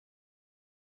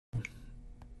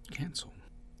Cancel.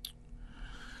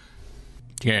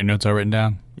 You got your notes all written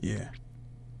down? Yeah.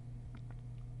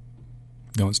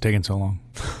 No, it's taking so long.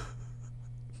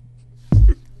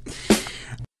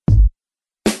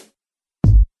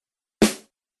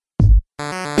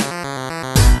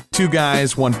 Two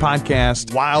Guys, One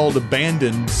Podcast, wild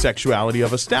abandoned sexuality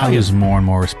of a I stallion. lose more and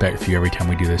more respect for you every time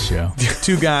we do this show.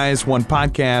 Two Guys, One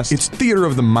Podcast. It's theater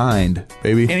of the mind,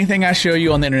 baby. Anything I show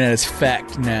you on the internet is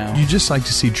fact now. You just like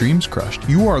to see dreams crushed.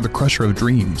 You are the crusher of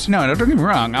dreams. No, don't get me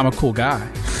wrong. I'm a cool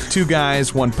guy. Two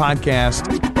Guys, One Podcast.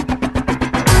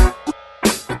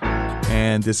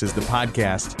 And this is the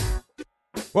podcast.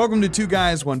 Welcome to Two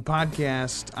Guys, One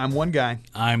Podcast. I'm one guy,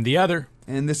 I'm the other.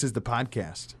 and this is the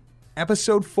podcast.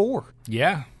 Episode 4.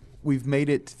 Yeah. We've made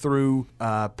it through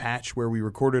a patch where we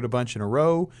recorded a bunch in a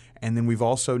row, and then we've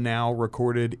also now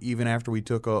recorded even after we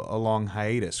took a long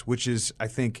hiatus, which is, I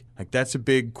think, like that's a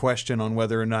big question on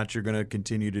whether or not you're going to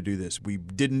continue to do this. We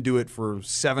didn't do it for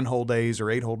 7 whole days or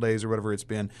 8 whole days or whatever it's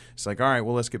been. It's like, all right,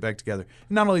 well, let's get back together.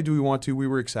 Not only do we want to, we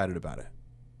were excited about it.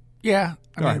 Yeah.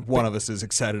 All right, one of us is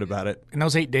excited about it. In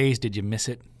those 8 days, did you miss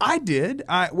it? I did.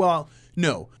 Well,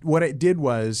 no. What it did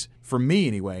was, for me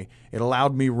anyway, it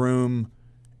allowed me room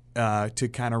to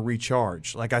kind of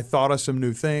recharge. Like I thought of some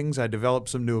new things, I developed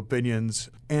some new opinions,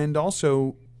 and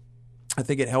also I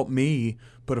think it helped me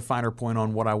put a finer point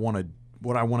on what I want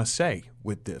to say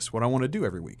with this, what I want to do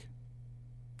every week.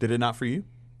 Did it not for you?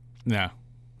 No.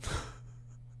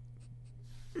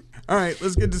 All right,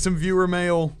 let's get to some viewer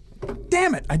mail.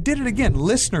 Damn it, I did it again.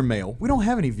 Listener mail. We don't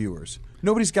have any viewers.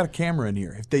 Nobody's got a camera in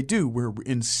here. If they do, we're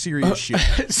in serious shit.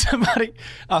 I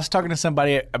was talking to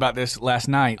somebody about this last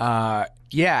night.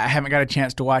 Yeah, I haven't got a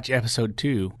chance to watch episode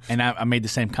 2. And I made the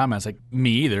same comments like,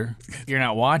 me either. You're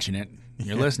not watching it.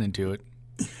 You're listening to it.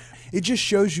 It just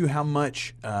shows you how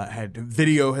much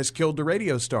video has killed the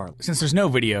radio star. Since there's no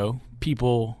video,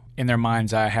 people in their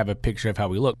mind's eye have a picture of how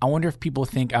we look. I wonder if people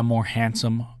think I'm more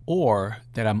handsome or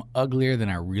that I'm uglier than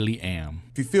I really am.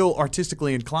 If you feel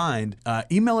artistically inclined,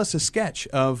 email us a sketch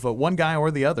of one guy or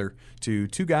the other to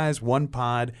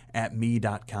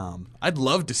twoguysonepod@me.com. I'd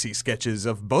love to see sketches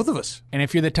of both of us. And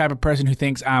if you're the type of person who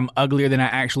thinks I'm uglier than I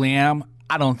actually am,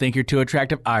 I don't think you're too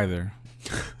attractive either.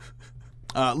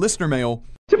 Listener mail.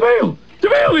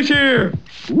 JaVale is here!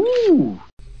 Ooh!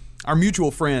 Our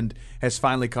mutual friend has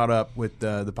finally caught up with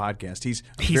the podcast. He's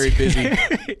very busy.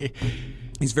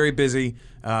 He's very busy.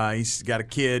 He's got a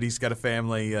kid. He's got a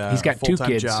family. He's got full-time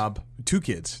 2 kids. Job. 2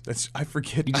 kids. I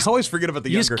forget. I always forget about the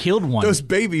you younger. just killed one. Those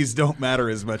babies don't matter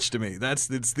as much to me. It's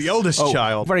the eldest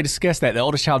child. We've already discussed that. The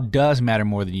oldest child does matter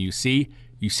more than you. See?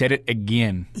 You said it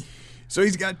again. So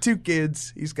he's got 2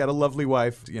 kids. He's got a lovely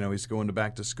wife. You know, he's going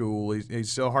back to school.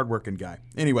 He's a hardworking guy.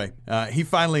 Anyway, he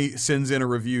finally sends in a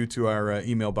review to our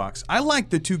email box. I like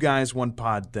the 2 guys, 1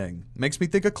 pod thing. Makes me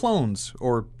think of clones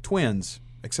or twins,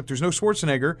 except there's no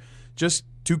Schwarzenegger, just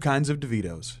 2 kinds of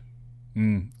DeVitos.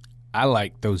 I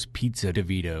like those pizza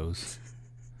DeVitos.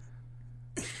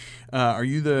 Are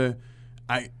you the...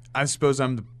 I suppose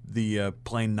I'm the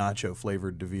plain nacho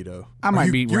flavored DeVito.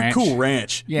 You're You're Cool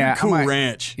Ranch. Yeah, You're Cool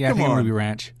Ranch. Yeah, Come I think on. I'm gonna be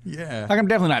ranch. Yeah. Like I'm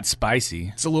definitely not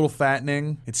spicy. It's a little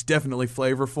fattening. It's definitely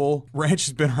flavorful. Ranch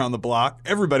has been around the block.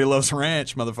 Everybody loves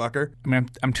ranch, motherfucker. I mean,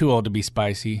 I'm too old to be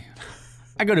spicy.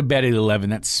 I go to bed at 11.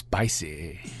 That's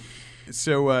spicy.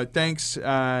 So thanks,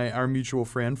 our mutual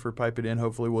friend, for piping in.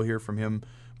 Hopefully we'll hear from him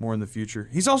more in the future.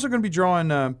 He's also going to be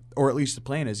drawing, or at least the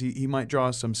plan is, he might draw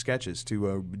some sketches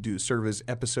to serve as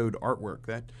episode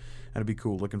artwork. That'd be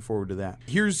cool. Looking forward to that.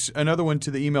 Here's another one to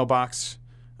the email box,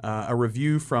 a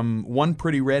review from One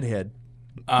Pretty Redhead.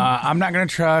 I'm not going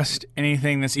to trust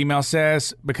anything this email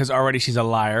says because already she's a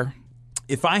liar.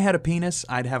 If I had a penis,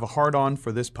 I'd have a hard-on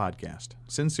for this podcast.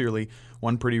 Sincerely,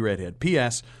 One Pretty Redhead.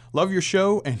 P.S. Love your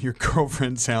show, and your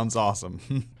girlfriend sounds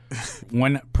awesome.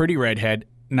 One pretty redhead,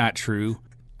 not true.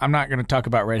 I'm not going to talk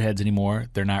about redheads anymore.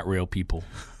 They're not real people.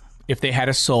 If they had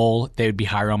a soul, they would be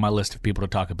higher on my list of people to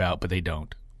talk about, but they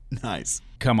don't. Nice.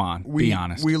 Come on, be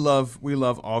honest. We love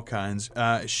all kinds.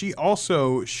 She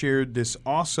also shared this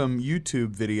awesome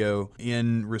YouTube video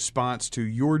in response to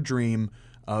your dream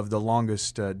of the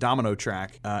longest domino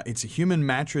track. It's a human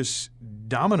mattress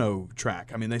domino track.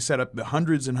 I mean, they set up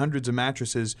hundreds and hundreds of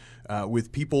mattresses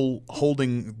with people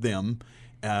holding them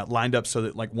lined up so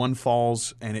that like one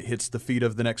falls and it hits the feet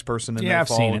of the next person and they I've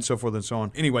fall seen and it. so forth and so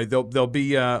on. Anyway, there'll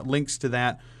be links to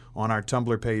that on our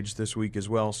Tumblr page this week as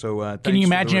well. So Can you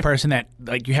imagine a person that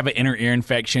like you have an inner ear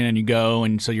infection and you go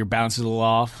and so your balance is a little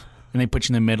off? and they put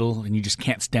you in the middle, and you just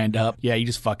can't stand up. Yeah, you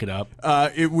just fuck it up.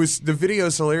 The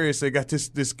video's hilarious. They got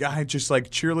this guy just like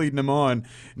cheerleading them on.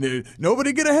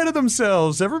 Nobody get ahead of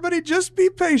themselves. Everybody just be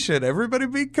patient. Everybody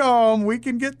be calm. We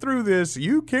can get through this.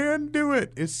 You can do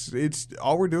it. It's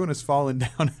all we're doing is falling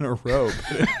down in a row.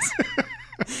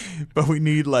 But we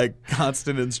need like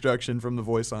constant instruction from the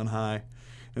voice on high.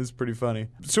 It's pretty funny.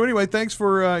 So anyway, thanks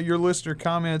for your listener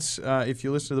comments. If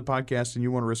you listen to the podcast and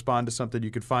you want to respond to something,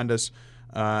 you can find us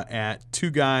at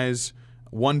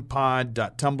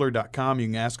twoguys1pod.tumblr.com. You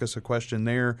can ask us a question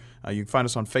there. You can find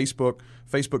us on Facebook,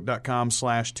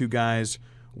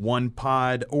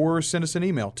 facebook.com/twoguys1pod, or send us an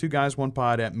email,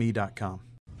 twoguys1pod@me.com.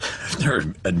 I've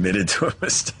never admitted to a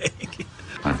mistake.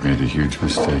 I've made a huge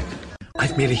mistake.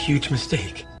 I've made a huge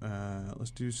mistake.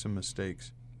 Let's do some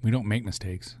mistakes. We don't make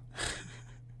mistakes.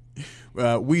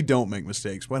 We don't make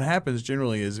mistakes. What happens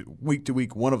generally is week to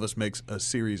week, one of us makes a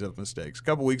series of mistakes. A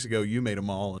couple weeks ago, you made them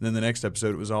all. And then the next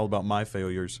episode, it was all about my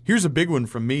failures. Here's a big one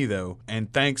from me, though.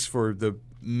 And thanks for the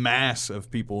mass of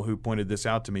people who pointed this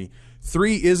out to me.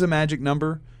 3 is a magic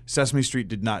number. Sesame Street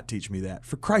did not teach me that.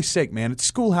 For Christ's sake, man, it's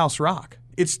Schoolhouse Rock.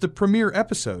 It's the premiere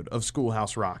episode of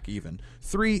Schoolhouse Rock, even.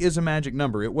 3 is a magic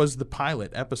number. It was the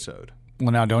pilot episode.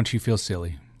 Well, now don't you feel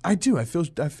silly? I do. I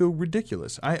feel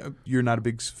ridiculous. You're not a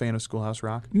big fan of Schoolhouse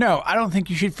Rock? No, I don't think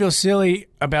you should feel silly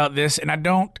about this, and I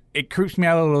don't. It creeps me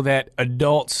out a little that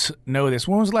adults know this.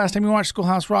 When was the last time you watched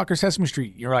Schoolhouse Rock or Sesame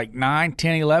Street? You're like 9,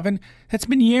 10, 11? That's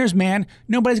been years, man.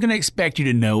 Nobody's going to expect you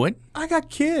to know it. I got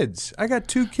kids. I got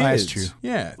 2 kids. That's true.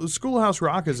 Yeah. Schoolhouse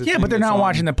Rock is a Yeah, thing but they're that's not on.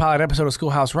 watching the pilot episode of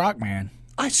Schoolhouse Rock, man.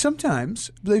 Sometimes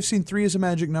they've seen 3 as a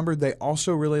magic number. They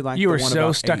also really like You the are one so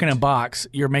about stuck 8. in a box,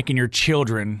 you're making your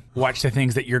children watch the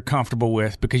things that you're comfortable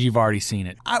with because you've already seen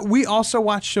it. We also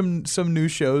watch some new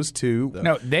shows too.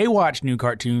 No, they watch new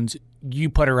cartoons.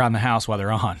 You put around the house while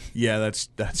they're on. Yeah,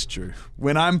 that's true.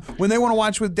 When they want to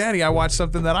watch with Daddy, I watch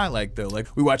something that I like though. Like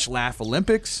we watch Laugh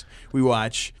Olympics. We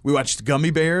watch the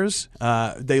Gummy Bears.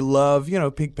 They love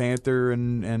Pink Panther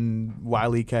and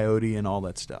Wile E. Coyote and all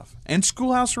that stuff. And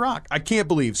Schoolhouse Rock. I can't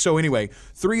believe. So anyway,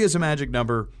 3 is a magic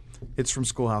number. It's from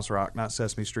Schoolhouse Rock, not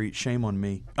Sesame Street. Shame on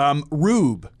me.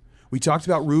 Rube. We talked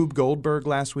about Rube Goldberg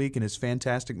last week and his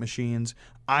fantastic machines.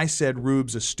 I said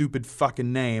Rube's a stupid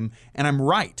fucking name, and I'm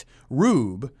right.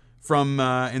 Rube,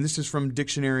 and this is from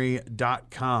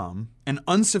dictionary.com, an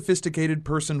unsophisticated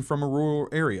person from a rural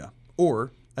area,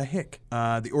 or a hick.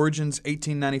 The origins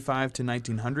 1895 to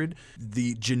 1900.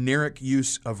 The generic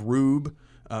use of Rube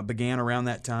began around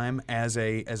that time as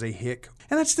a hick.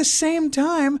 And that's the same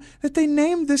time that they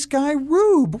named this guy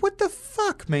Rube. What the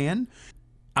fuck, man?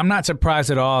 I'm not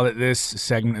surprised at all that this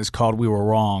segment is called We Were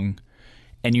Wrong,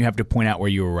 and you have to point out where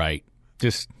you were right.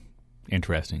 Just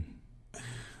interesting.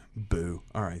 Boo.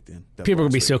 All right, then. People are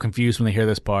going to be so confused when they hear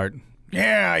this part.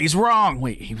 Yeah, he's wrong.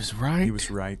 Wait, he was right? He was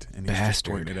right, and he's just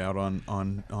Bastard. pointing it out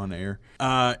on air.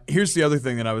 Here's the other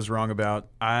thing that I was wrong about.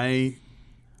 I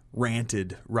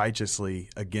ranted righteously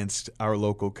against our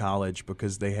local college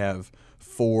because they have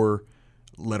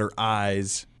 4-letter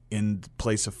I's in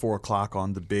place of 4 o'clock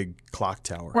on the big clock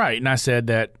tower. Right, and I said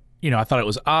that, I thought it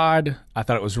was odd, I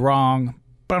thought it was wrong,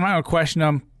 but I'm not going to question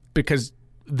them because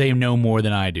they know more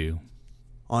than I do.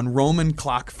 On Roman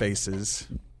clock faces,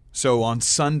 so on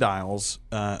sundials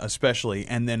especially,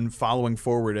 and then following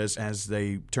forward as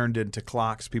they turned into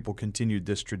clocks, people continued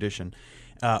this tradition.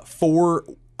 4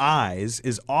 I's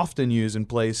is often used in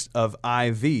place of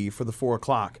IV for the 4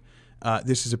 o'clock.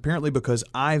 This is apparently because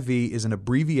IV is an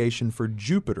abbreviation for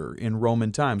Jupiter in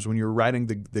Roman times. When you were writing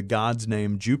the god's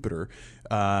name Jupiter,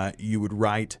 you would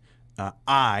write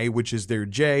I, which is their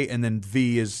J, and then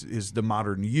V is the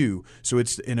modern U. So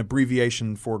it's an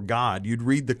abbreviation for God. You'd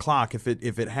read the clock if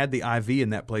it had the IV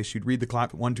in that place. You'd read the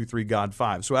clock 1, 2, 3, God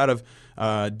 5. So out of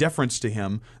deference to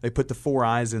him, they put the 4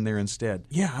 I's in there instead.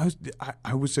 Yeah,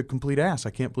 I was a complete ass.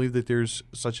 I can't believe that there's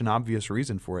such an obvious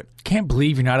reason for it. Can't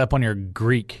believe you're not up on your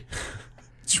Greek.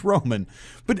 It's Roman,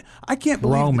 but I can't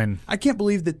believe Roman. I can't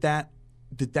believe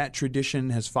that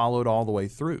tradition has followed all the way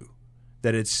through.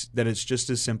 That it's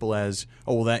just as simple as,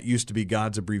 oh, well, that used to be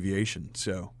God's abbreviation,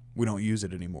 so we don't use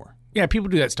it anymore. Yeah, people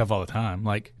do that stuff all the time.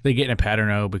 Like, they get in a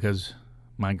pattern, because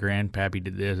my grandpappy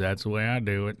did this, that's the way I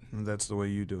do it. That's the way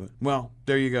you do it. Well,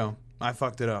 there you go. I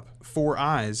fucked it up. 4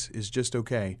 I's is just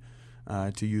okay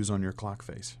to use on your clock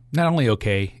face. Not only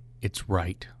okay, it's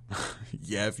right.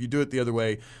 Yeah, if you do it the other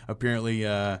way, apparently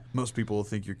most people will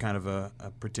think you're kind of a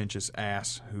pretentious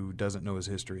ass who doesn't know his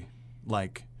history,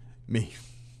 like me.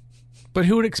 But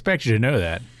who would expect you to know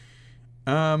that?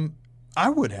 I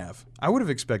would have. I would have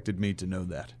expected me to know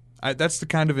that. That's the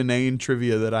kind of inane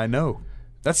trivia that I know.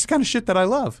 That's the kind of shit that I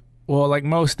love. Well, like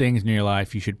most things in your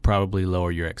life, you should probably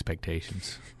lower your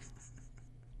expectations.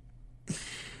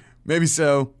 Maybe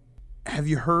so. Have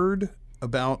you heard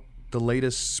about the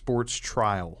latest sports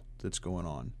trial that's going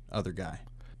on? Other guy.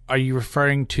 Are you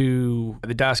referring to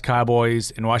the Dallas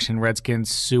Cowboys and Washington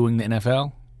Redskins suing the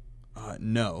NFL?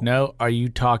 No. No? Are you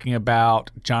talking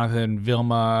about Jonathan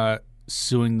Vilma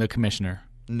suing the commissioner?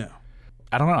 No.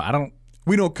 I don't know.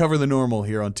 We don't cover the normal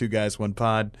here on Two Guys, One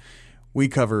Pod. We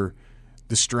cover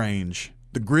the strange,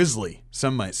 the grisly,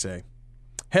 some might say.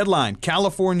 Headline,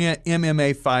 California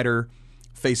MMA fighter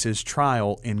faces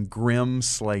trial in grim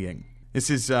slaying. This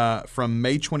is from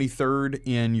May 23rd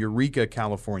in Eureka,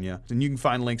 California. And you can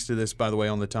find links to this, by the way,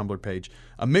 on the Tumblr page.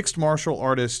 A mixed martial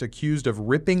artist accused of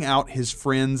ripping out his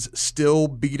friend's still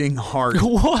beating heart.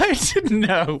 What?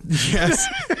 No. Yes.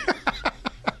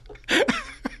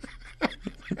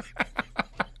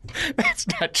 That's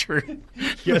not true.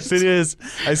 Yes, it is.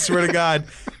 I swear to God.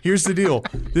 Here's the deal.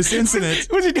 This incident.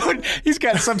 What's he doing? He's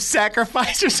got some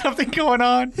sacrifice or something going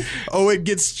on. Oh, it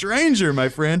gets stranger, my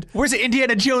friend. Where's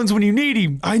Indiana Jones when you need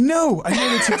him? I know.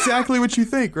 That's exactly what you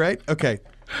think, right? Okay.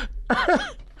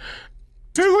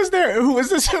 Who was there? Who was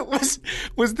this?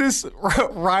 Was this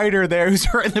rider there who's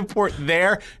in the port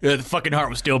there? The fucking heart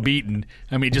was still beating.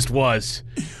 I mean, it just was.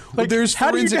 Well, there's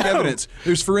how do you forensic know? evidence.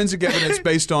 There's forensic evidence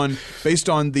based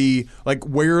on the like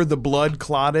where the blood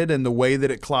clotted and the way that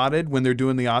it clotted. When they're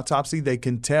doing the autopsy, they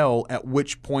can tell at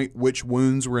which point which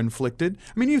wounds were inflicted.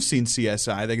 I mean, you've seen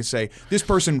CSI. They can say this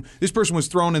person was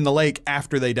thrown in the lake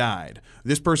after they died.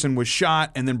 This person was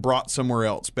shot and then brought somewhere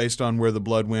else based on where the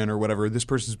blood went or whatever. This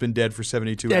person's been dead for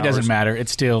 72 hours. That doesn't matter.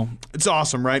 It's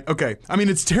awesome, right? Okay. I mean,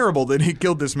 it's terrible that he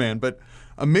killed this man, but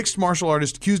a mixed martial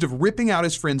artist accused of ripping out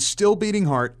his friend's still beating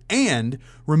heart and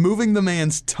removing the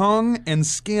man's tongue and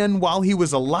skin while he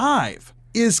was alive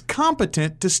is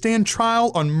competent to stand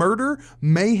trial on murder,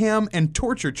 mayhem, and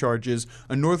torture charges,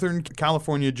 a Northern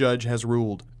California judge has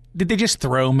ruled. Did they just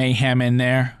throw mayhem in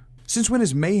there? Since when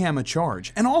is mayhem a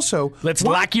charge? And also, Let's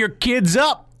lock your kids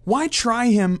up. Why try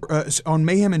him on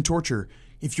mayhem and torture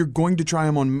if you're going to try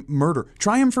him on murder?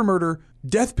 Try him for murder,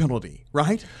 death penalty,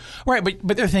 right? Right,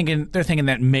 but they're thinking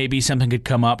that maybe something could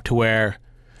come up to where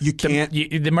you can't.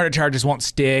 The murder charges won't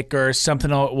stick, or something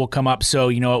will come up. So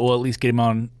you know what? We'll at least get him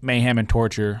on mayhem and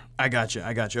torture. I got you.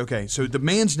 Okay, so the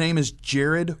man's name is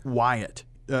Jared Wyatt,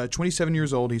 27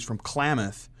 years old. He's from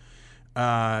Klamath,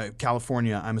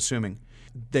 California, I'm assuming.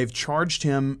 They've charged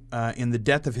him in the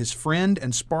death of his friend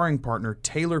and sparring partner,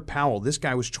 Taylor Powell. This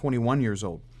guy was 21 years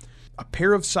old. A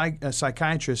pair of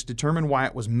psychiatrists determined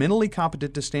Wyatt was mentally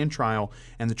competent to stand trial,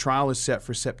 and the trial is set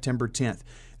for September 10th.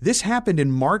 This happened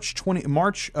in March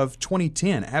of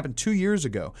 2010. It happened 2 years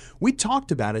ago. We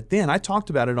talked about it then. I talked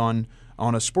about it on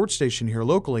a sports station here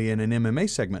locally in an MMA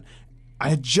segment. I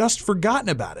had just forgotten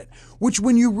about it, which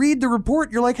when you read the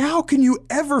report, you're like, how can you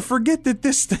ever forget that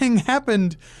this thing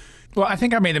happened? Well, I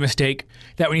think I made the mistake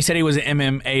that when he said he was an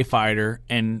MMA fighter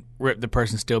and ripped the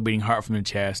person still beating heart from the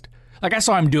chest, like I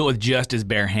saw him do it with just his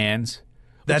bare hands.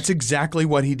 That's exactly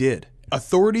what he did.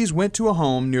 Authorities went to a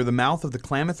home near the mouth of the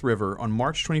Klamath River on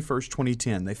March 21st,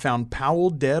 2010. They found Powell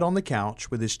dead on the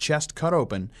couch with his chest cut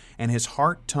open and his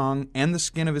heart, tongue, and the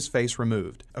skin of his face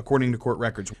removed, according to court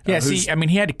records. Yeah,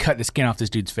 he had to cut the skin off this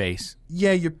dude's face.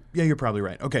 Yeah, you're probably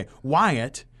right. Okay,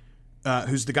 Wyatt,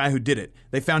 who's the guy who did it,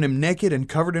 they found him naked and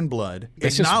covered in blood.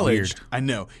 That's just weird. I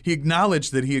know. He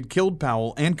acknowledged that he had killed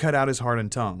Powell and cut out his heart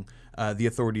and tongue. The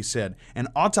authorities said. An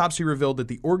autopsy revealed that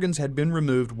the organs had been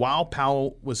removed while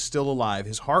Powell was still alive.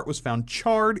 His heart was found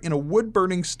charred in a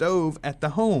wood-burning stove at the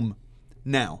home.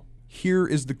 Now, here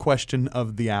is the question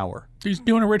of the hour. He's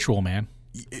doing a ritual, man.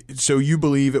 So you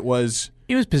believe it was...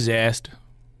 He was possessed.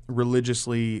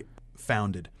 Religiously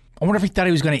founded. I wonder if he thought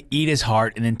he was going to eat his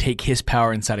heart and then take his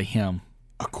power inside of him.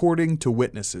 According to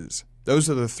witnesses.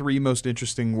 Those are the three most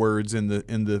interesting words in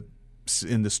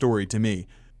the story to me.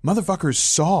 Motherfuckers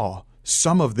saw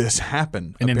some of this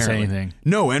happen. And apparently. didn't say anything.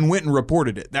 No, and went and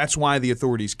reported it. That's why the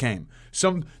authorities came.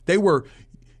 They were,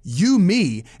 you,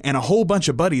 me, and a whole bunch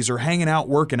of buddies are hanging out,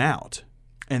 working out.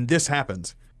 And this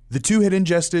happens. The two had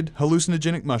ingested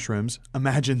hallucinogenic mushrooms.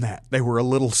 Imagine that. They were a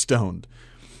little stoned.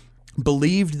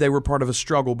 Believed they were part of a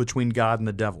struggle between God and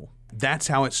the devil. That's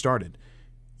how it started.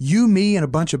 You, me, and a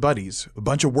bunch of buddies, a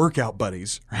bunch of workout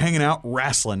buddies, are hanging out,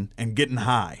 wrestling, and getting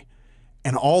high.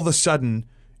 And all of a sudden,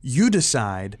 you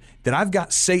decide that I've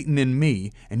got Satan in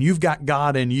me and you've got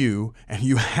God in you, and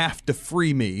you have to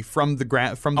free me from the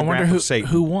grasp of Satan.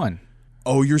 Who won?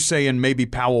 Oh, you're saying maybe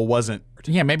Powell wasn't.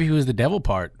 Yeah, maybe he was the devil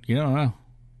part. You don't know.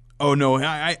 Oh no,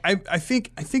 I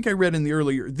think I read in the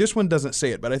earlier. This one doesn't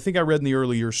say it, but I think I read in the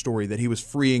earlier story that he was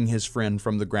freeing his friend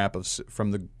from the grapple of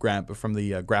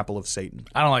Satan.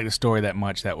 I don't like the story that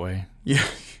much that way. Yeah,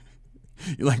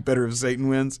 you like better if Satan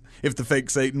wins, if the fake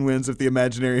Satan wins, if the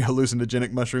imaginary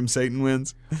hallucinogenic mushroom Satan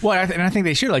wins. Well, and I think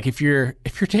they should. Like if you're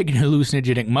taking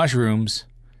hallucinogenic mushrooms,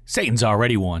 Satan's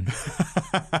already won.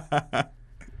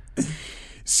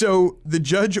 So the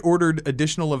judge ordered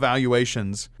additional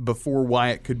evaluations before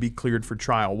Wyatt could be cleared for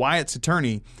trial. Wyatt's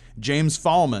attorney, James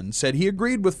Fallman, said he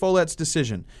agreed with Follett's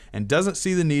decision and doesn't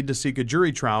see the need to seek a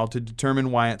jury trial to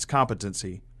determine Wyatt's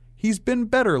competency. He's been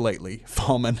better lately,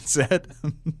 Fallman said.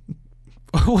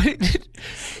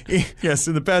 Yes,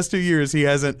 in the past 2 years, he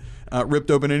hasn't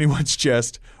ripped open anyone's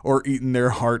chest or eaten their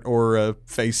heart or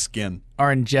face skin.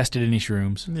 Or ingested any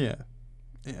shrooms.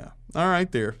 Yeah. All right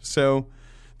there. So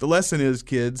the lesson is,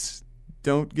 kids,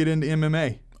 don't get into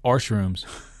MMA. Or shrooms.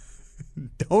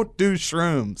 Don't do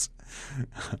shrooms.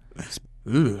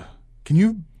 Ugh.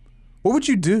 What would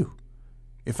you do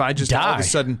if I just all of a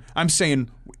sudden, I'm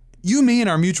saying, you, me, and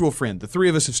our mutual friend, the three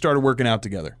of us have started working out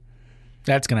together.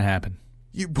 That's going to happen.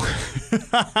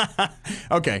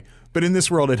 Okay, but in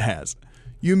this world it has.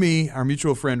 You, me, our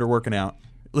mutual friend are working out.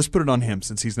 Let's put it on him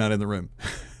since he's not in the room.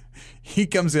 He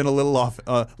comes in a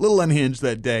little unhinged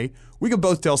that day. We can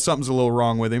both tell something's a little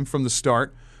wrong with him from the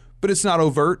start, but it's not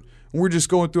overt. We're just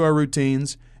going through our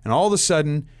routines, and all of a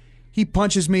sudden, he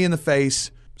punches me in the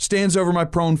face, stands over my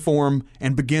prone form,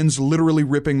 and begins literally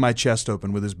ripping my chest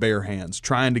open with his bare hands,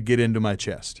 trying to get into my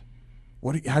chest.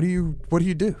 What do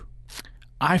you do?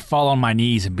 I fall on my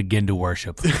knees and begin to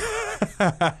worship.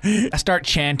 I start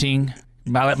chanting.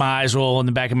 I let my eyes roll in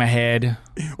the back of my head.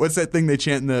 What's that thing they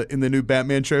chant in the new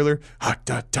Batman trailer? Ha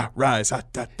da da rise, ha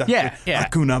da da. Yeah.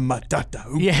 Hakuna Matata.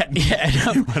 Yeah.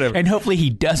 Whatever. And hopefully he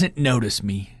doesn't notice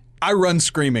me. I run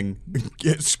screaming,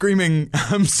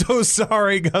 I'm so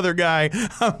sorry, other guy.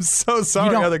 I'm so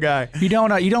sorry, other guy. You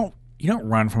don't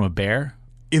run from a bear.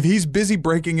 If he's busy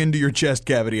breaking into your chest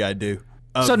cavity, I do.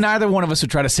 So neither one of us would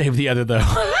try to save the other, though.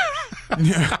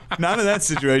 Not in that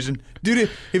situation. Dude,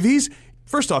 if he's...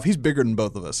 First off, he's bigger than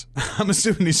both of us. I'm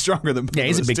assuming he's stronger than both of us. Yeah,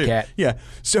 he's a big too. cat. Yeah.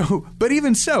 So, but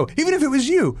even so, even if it was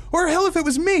you, or hell, if it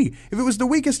was me, if it was the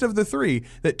weakest of the three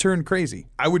that turned crazy,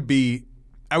 I would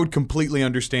completely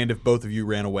understand if both of you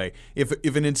ran away. If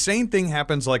an insane thing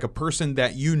happens, like a person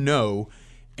that you know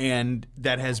and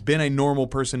that has been a normal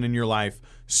person in your life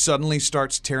suddenly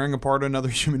starts tearing apart another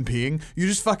human being, you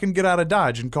just fucking get out of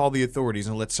Dodge and call the authorities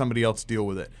and let somebody else deal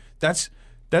with it. That's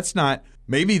not...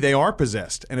 Maybe they are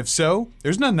possessed. And if so,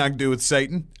 there's nothing I can do with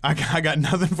Satan. I got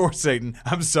nothing for Satan.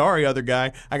 I'm sorry, other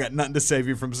guy. I got nothing to save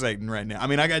you from Satan right now. I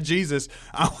mean, I got Jesus.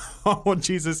 I want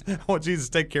Jesus to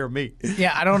take care of me.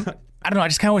 Yeah, I don't know. I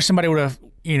just kind of wish somebody would have,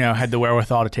 had the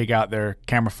wherewithal to take out their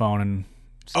camera phone and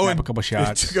snap a couple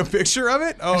shots. Took a picture of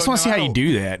it? I just want to see how you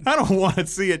do that. I don't want to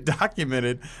see it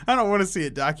documented.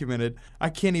 I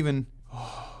can't even...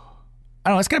 I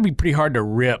don't know. It's got to be pretty hard to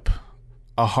rip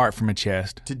a heart from a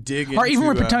chest. To dig or even into,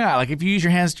 rip your tongue out. Like if you use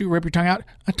your hands to rip your tongue out,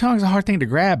 a tongue's a hard thing to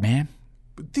grab, man.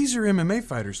 But these are MMA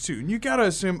fighters too. And you got to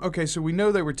assume, okay, so we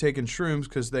know they were taking shrooms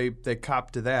because they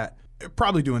copped to that. They're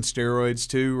probably doing steroids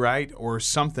too, right? Or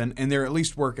something. And they're at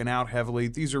least working out heavily.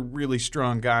 These are really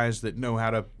strong guys that know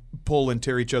how to pull and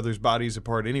tear each other's bodies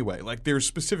apart anyway. Like they're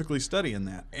specifically studying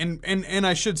that. And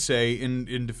I should say,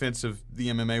 in defense of the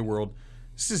MMA world,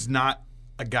 this is not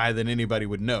a guy that anybody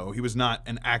would know. He was not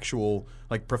an actual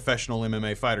professional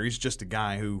MMA fighter. He's just a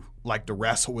guy who liked to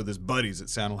wrestle with his buddies, it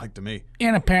sounded like to me.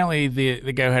 And apparently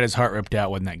the guy who had his heart ripped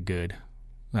out wasn't that good.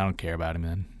 I don't care about him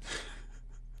then.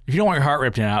 If you don't want your heart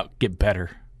ripped out, get better.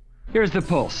 Here's the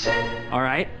pulse, all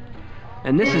right?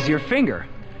 And this is your finger.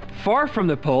 Far from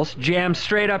the pulse, jammed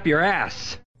straight up your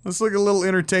ass. Let's look at a little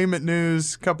entertainment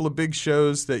news. A couple of big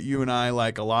shows that you and I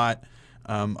like a lot.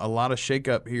 A lot of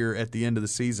shakeup here at the end of the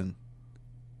season.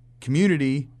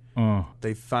 Community,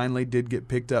 they finally did get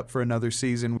picked up for another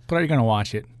season. But are you going to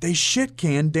watch it? They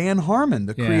shit-can Dan Harmon,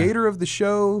 the creator of the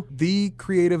show, the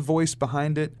creative voice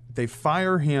behind it. They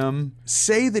fire him,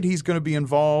 say that he's going to be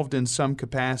involved in some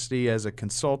capacity as a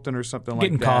consultant or something like that.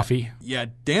 Getting coffee. Yeah,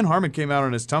 Dan Harmon came out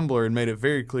on his Tumblr and made it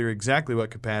very clear exactly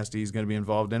what capacity he's going to be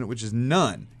involved in it, which is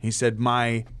none. He said,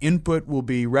 my input will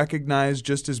be recognized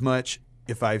just as much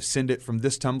if I send it from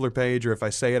this Tumblr page or if I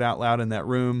say it out loud in that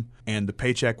room, and the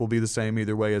paycheck will be the same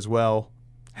either way as well.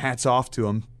 Hats off to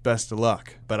him. Best of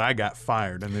luck. But I got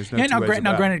fired, and there's no two ways about it.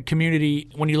 Now, granted, Community,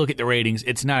 when you look at the ratings,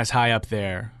 it's not as high up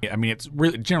there. I mean, it's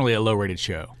really generally a low-rated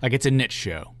show. Like, it's a niche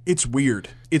show. It's weird.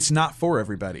 It's not for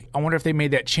everybody. I wonder if they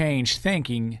made that change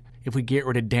thinking if we get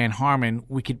rid of Dan Harmon,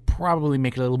 we could probably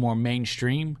make it a little more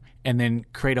mainstream and then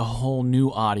create a whole new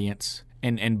audience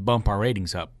and bump our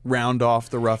ratings up. Round off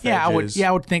the rough edges.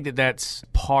 I would think that that's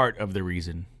part of the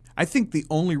reason. I think the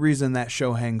only reason that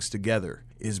show hangs together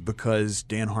is because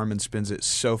Dan Harmon spins it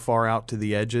so far out to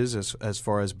the edges as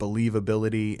far as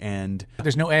believability and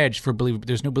there's no edge for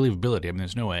there's no believability. I mean,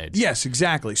 there's no edge. Yes,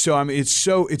 exactly. So I mean, it's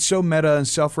so meta and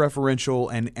self-referential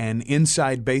and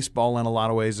inside baseball in a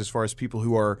lot of ways as far as people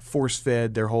who are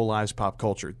force-fed their whole lives pop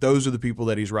culture. Those are the people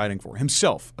that he's writing for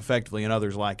himself, effectively, and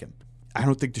others like him. I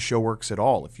don't think the show works at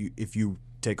all if you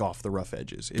take off the rough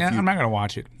edges. I'm not going to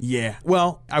watch it. Yeah.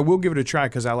 Well, I will give it a try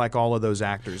because I like all of those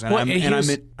actors, and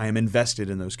I am invested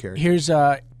in those characters.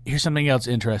 Here's something else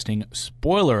interesting.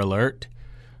 Spoiler alert.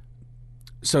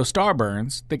 So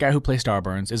Starburns, the guy who plays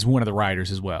Starburns, is one of the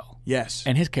writers as well. Yes.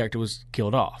 And his character was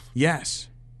killed off. Yes.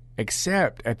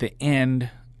 Except at the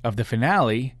end of the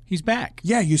finale, he's back.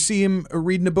 Yeah, you see him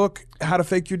reading a book, How to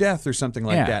Fake Your Death or something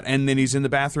like that, and then he's in the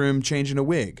bathroom changing a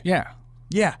wig. Yeah.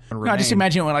 Yeah. No, just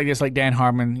imagine it like this, like Dan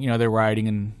Harmon, they're writing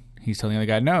and he's telling the other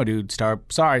guy, no, dude,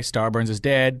 Starburns is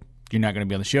dead. You're not going to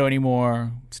be on the show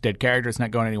anymore. It's a dead character. It's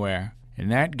not going anywhere.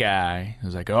 And that guy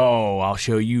was like, oh, I'll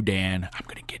show you, Dan. I'm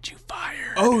going to get you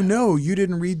fired. Oh, no, you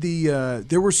didn't read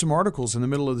there were some articles in the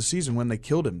middle of the season when they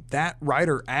killed him. That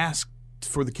writer asked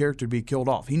for the character to be killed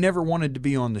off. He never wanted to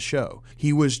be on the show.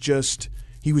 He was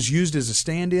used as a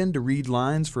stand-in to read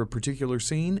lines for a particular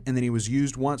scene, and then he was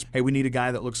used once. Hey, we need a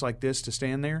guy that looks like this to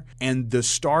stand there. And the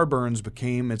Starburns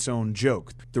became its own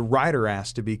joke. The writer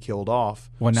asked to be killed off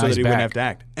so that he wouldn't have to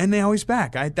act. And now he's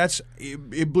back.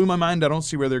 It blew my mind. I don't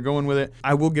see where they're going with it.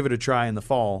 I will give it a try in the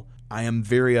fall. I am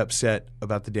very upset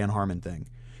about the Dan Harmon thing.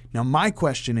 Now, my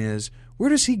question is, where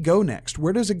does he go next?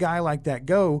 Where does a guy like that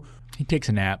go? He takes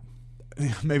a nap.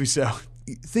 Maybe so.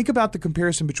 Think about the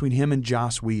comparison between him and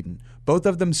Joss Whedon. Both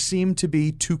of them seem to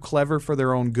be too clever for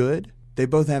their own good. They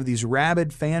both have these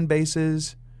rabid fan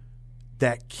bases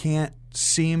that can't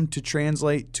seem to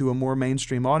translate to a more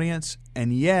mainstream audience.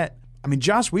 And yet, I mean,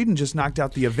 Joss Whedon just knocked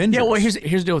out the Avengers. Yeah, well, here's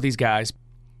the deal with these guys.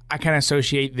 I kind of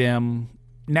associate them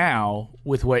now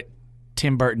with what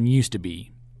Tim Burton used to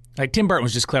be. Like, Tim Burton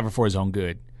was just clever for his own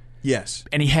good. Yes.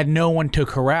 And he had no one to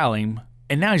corral him.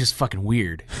 And now he's just fucking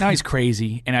weird. Now he's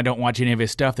crazy, and I don't watch any of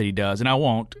his stuff that he does, and I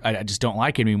won't. I just don't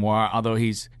like it anymore, although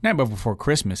he's Nightmare Before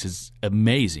Christmas is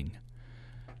amazing.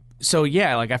 So,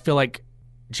 yeah, like I feel like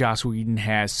Joss Whedon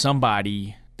has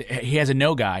somebody. He has a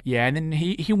no guy. Yeah, and then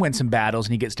he wins some battles,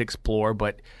 and he gets to explore,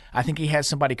 but I think he has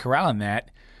somebody corralling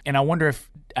that. And I wonder if,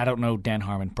 I don't know Dan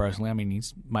Harmon personally. I mean, he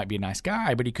might be a nice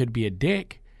guy, but he could be a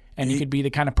dick. And he could be the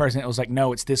kind of person that was like,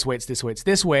 no, it's this way, it's this way, it's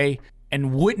this way.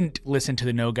 And wouldn't listen to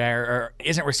the no guy or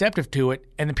isn't receptive to it,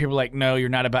 and then people are like, no, you're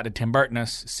not about to Tim Burton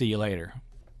us, see you later.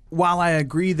 While I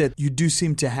agree that you do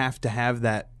seem to have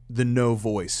the no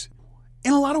voice,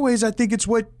 in a lot of ways I think it's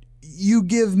what you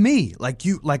give me.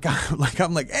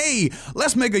 I'm like, hey,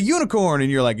 let's make a unicorn, and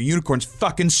you're like, a unicorn's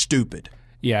fucking stupid.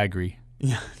 Yeah, I agree.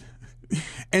 Yeah.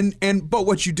 But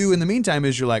what you do in the meantime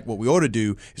is you're like, what we ought to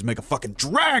do is make a fucking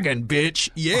dragon, bitch.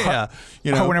 Yeah.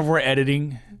 Whenever we're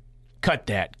editing, cut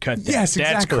that. Yes, exactly.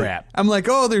 That's crap. I'm like,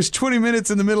 oh, there's 20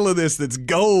 minutes in the middle of this that's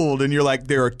gold. And you're like,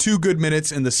 there are 2 good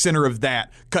minutes in the center of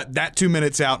that. Cut that 2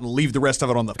 minutes out and leave the rest of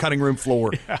it on the cutting room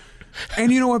floor. Yeah.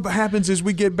 And you know what happens is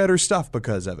we get better stuff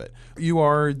because of it. You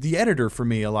are the editor for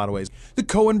me a lot of ways. The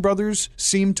Coen brothers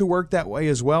seem to work that way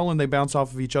as well, and they bounce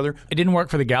off of each other. It didn't work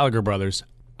for the Gallagher brothers,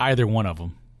 either one of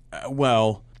them.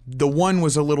 Well, the one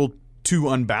was a little too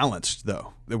unbalanced,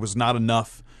 though. There was not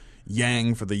enough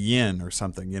yang for the yin or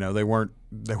something. They weren't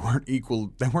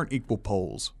equal. They weren't equal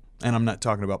poles. And I'm not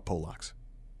talking about Polacks.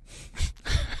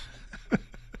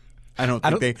 I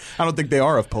don't think they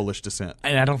are of Polish descent.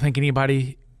 And I don't think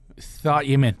anybody thought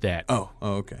you meant that. Oh,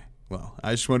 okay. Well,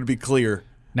 I just wanted to be clear.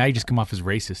 Now you just come off as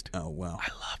racist. Oh, well. I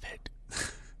love it.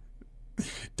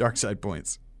 Dark side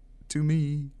points to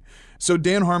me. So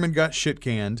Dan Harmon got shit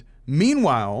canned.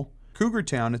 Meanwhile, Cougar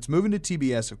Town, it's moving to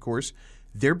TBS, of course.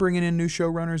 They're bringing in new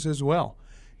showrunners as well.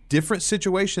 Different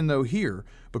situation, though, here,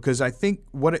 because I think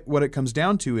what it comes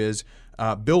down to is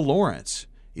Bill Lawrence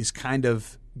is kind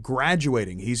of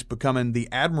graduating. He's becoming the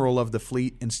admiral of the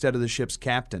fleet instead of the ship's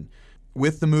captain.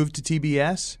 With the move to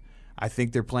TBS, I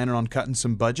think they're planning on cutting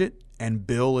some budget, and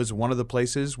Bill is one of the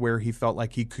places where he felt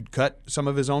like he could cut some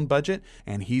of his own budget,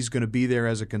 and he's going to be there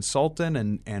as a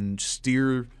consultant and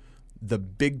steer the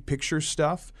big picture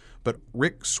stuff. But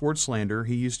Rick Swartzlander,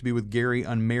 he used to be with Gary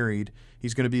Unmarried.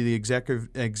 He's going to be the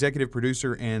executive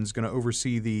producer and is going to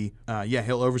oversee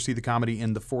he'll oversee the comedy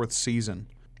in the 4th season.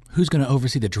 Who's going to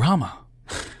oversee the drama?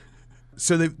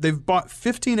 So they've bought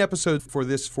 15 episodes for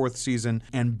this 4th season,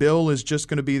 and Bill is just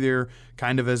going to be there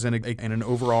kind of as an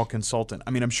overall consultant.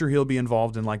 I mean, I'm sure he'll be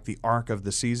involved in like the arc of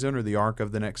the season or the arc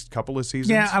of the next couple of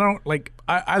seasons. Yeah, I don't like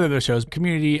either of those shows.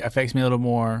 Community affects me a little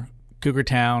more. Cougar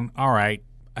Town, all right.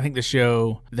 I think the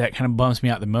show that kind of bumps me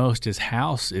out the most is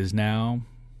House is now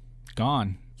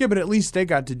gone. Yeah, but at least they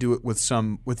got to do it with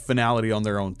finality on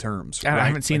their own terms. I right?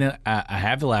 haven't seen it. I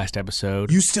have the last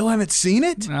episode. You still haven't seen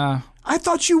it? I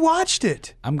thought you watched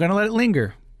it. I'm gonna let it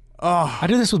linger. Oh, I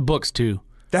do this with books too.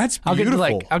 That's I'll beautiful.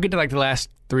 get to like the last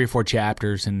 3 or 4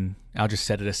 chapters, and I'll just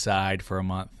set it aside for a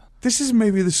month. This is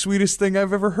maybe the sweetest thing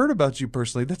I've ever heard about you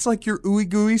personally. That's like your ooey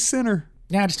gooey sinner.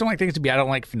 Yeah, I just don't like things to be. I don't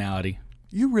like finality.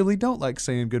 You really don't like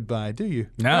saying goodbye, do you?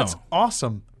 No. That's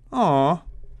awesome. Aw.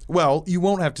 Well, you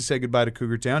won't have to say goodbye to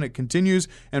Cougar Town. It continues,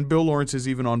 and Bill Lawrence is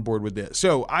even on board with this.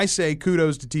 So I say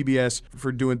kudos to TBS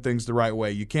for doing things the right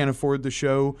way. You can't afford the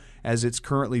show as it's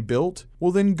currently built?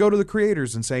 Well, then go to the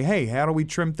creators and say, hey, how do we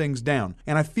trim things down?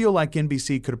 And I feel like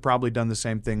NBC could have probably done the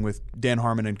same thing with Dan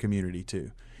Harmon and Community,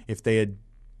 too, if they had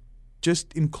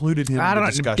just included him in the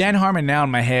discussion. Dan Harmon, now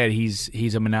in my head,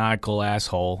 he's a maniacal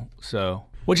asshole, so...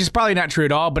 Which is probably not true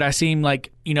at all, but I seem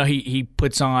like, he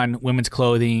puts on women's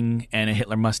clothing and a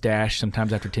Hitler mustache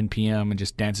sometimes after 10 p.m. and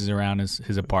just dances around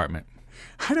his apartment.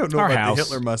 I don't know Our about house. the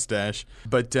Hitler mustache.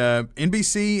 But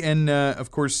NBC and, of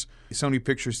course, Sony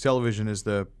Pictures Television is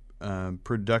the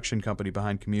production company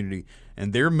behind Community,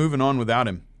 and they're moving on without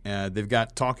him. They've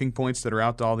got talking points that are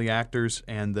out to all the actors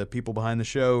and the people behind the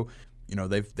show.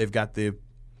 They've got the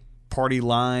party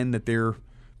line that they're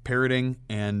parroting,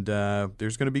 and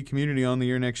there's going to be Community on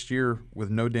the air next year with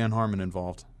no Dan Harmon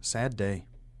involved. Sad day.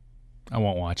 I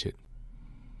won't watch it.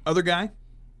 Other guy?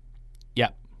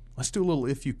 Yep. Let's do a little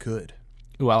If You Could.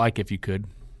 Ooh, I like If You Could.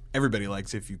 Everybody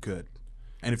likes If You Could.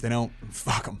 And if they don't,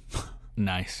 fuck them.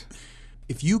 Nice.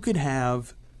 If you could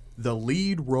have the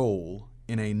lead role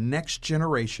in a next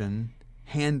generation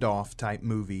handoff type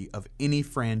movie of any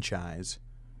franchise,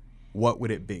 what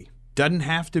would it be? Doesn't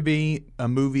have to be a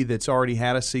movie that's already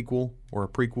had a sequel or a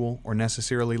prequel or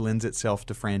necessarily lends itself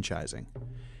to franchising.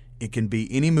 It can be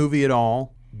any movie at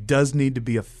all. Does need to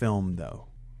be a film, though.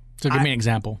 So give me an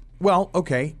example. Well,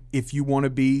 okay, if you want to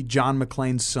be John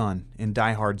McClane's son in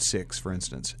Die Hard 6, for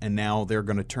instance, and now they're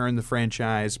going to turn the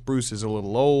franchise. Bruce is a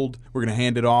little old. We're going to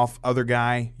hand it off. Other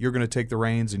guy, you're going to take the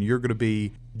reins, and you're going to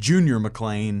be Junior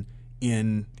McClane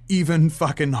in Even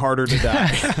Fucking Harder to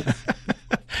Die.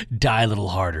 Die a little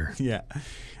harder. Yeah.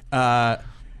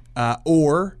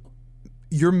 Or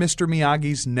you're Mr.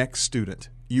 Miyagi's next student.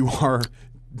 You are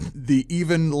the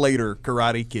even later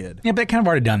Karate Kid. Yeah, but they kind of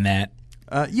already done that.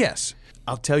 Yes.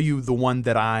 I'll tell you the one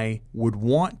that I would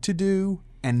want to do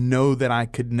and know that I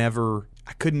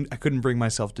couldn't bring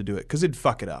myself to do it because it'd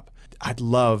fuck it up. I'd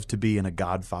love to be in a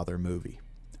Godfather movie.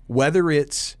 Whether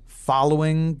it's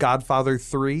following Godfather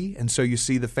 3, and so you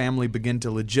see the family begin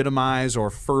to legitimize or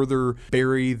further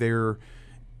bury their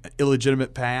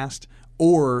illegitimate past,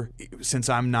 or since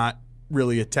I'm not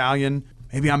really Italian,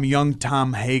 maybe I'm young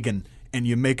Tom Hagen, and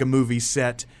you make a movie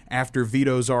set after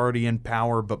Vito's already in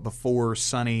power, but before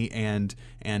Sonny and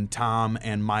Tom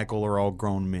and Michael are all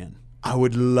grown men. I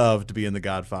would love to be in The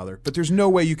Godfather, but there's no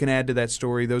way you can add to that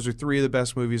story. Those are 3 of the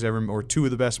best movies ever, or 2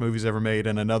 of the best movies ever made,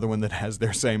 and another one that has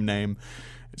their same name.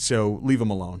 So leave them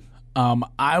alone.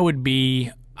 I would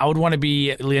want to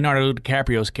be Leonardo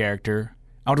DiCaprio's character.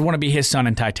 I would want to be his son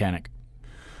in Titanic.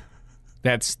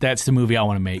 That's the movie I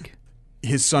want to make.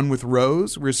 His son with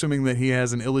Rose? We're assuming that he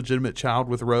has an illegitimate child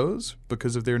with Rose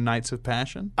because of their nights of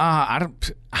passion? I'm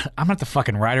not the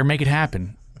fucking writer. Make it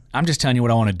happen. I'm just telling you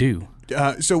what I want to do.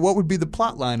 So what would be the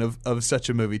plot line of such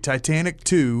a movie? Titanic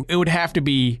 2. It would have to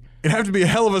be... It'd have to be a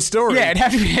hell of a story. Yeah, it'd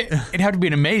have to be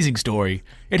an amazing story.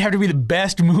 It'd have to be the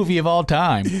best movie of all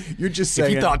time. You're just saying...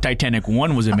 If you thought Titanic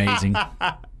 1 was amazing,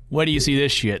 where do you see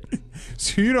this shit?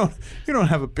 So you don't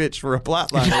have a pitch for a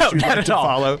plot line No, that you'd not like at to all.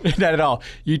 follow? Not at all.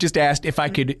 You just asked if I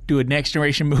could do a next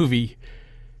generation movie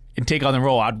and take on the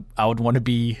role. I would want to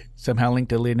be somehow linked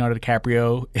to Leonardo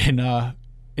DiCaprio in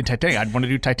Titanic. I'd want to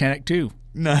do Titanic too.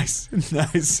 Nice.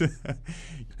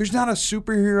 There's not a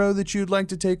superhero that you'd like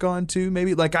to take on too?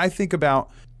 Maybe like I think about,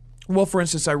 well, for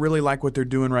instance, I really like what they're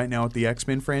doing right now with the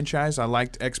X-Men franchise. I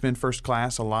liked X-Men First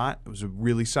Class a lot. It was a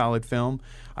really solid film.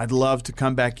 I'd love to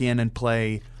come back in and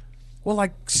play, well,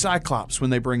 like Cyclops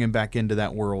when they bring him back into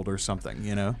that world or something,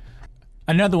 you know?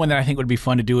 Another one that I think would be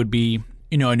fun to do would be,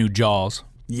 a new Jaws.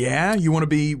 Yeah, you want to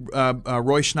be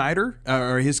Roy Schneider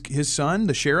or his son,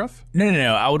 the sheriff? No.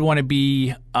 I would want to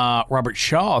be Robert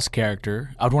Shaw's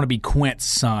character. I would want to be Quint's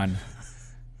son,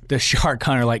 the shark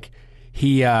hunter. Like,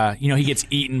 he gets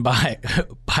eaten by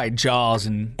Jaws,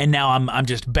 and now I'm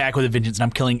just back with a vengeance, and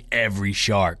I'm killing every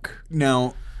shark.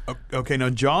 Now, okay, now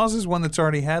Jaws is one that's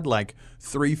already had like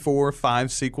 3, 4,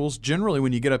 5 sequels. Generally,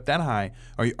 when you get up that high,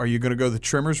 are you going to go the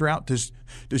Tremors route?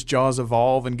 Does Jaws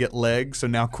evolve and get legs? So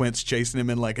now Quint's chasing him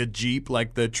in like a Jeep,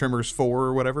 like the Tremors 4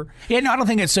 or whatever? Yeah, no, I don't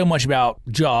think it's so much about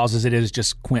Jaws as it is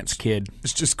just Quint's kid.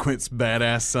 It's just Quint's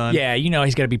badass son. Yeah,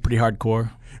 he's got to be pretty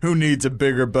hardcore. Who needs a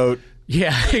bigger boat?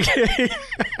 Yeah.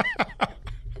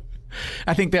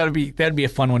 I think that'd be a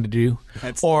fun one to do.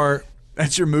 That's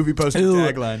your movie poster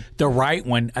tagline. The right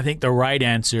one, I think the right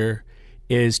answer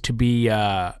is to be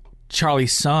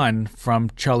Charlie's son from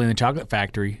Charlie and the Chocolate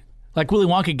Factory. Like Willy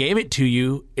Wonka gave it to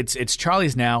you. It's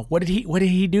Charlie's now. What did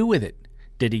he do with it?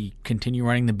 Did he continue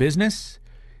running the business?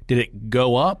 Did it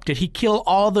go up? Did he kill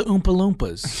all the Oompa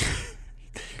Loompas?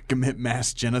 Commit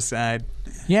mass genocide?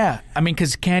 Yeah, I mean,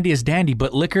 because candy is dandy,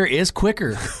 but liquor is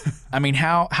quicker. I mean,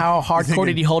 how hardcore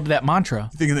did he hold to that mantra?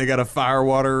 Thinking they got a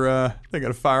firewater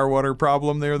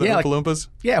problem there, the Oompa Loompas?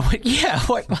 Yeah,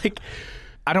 like,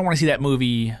 I don't want to see that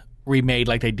movie remade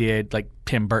like they did, like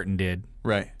Tim Burton did.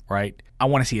 Right. I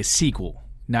want to see a sequel,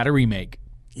 not a remake.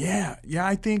 Yeah,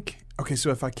 I think, okay, so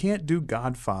if I can't do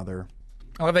Godfather.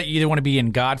 I love that you either want to be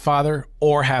in Godfather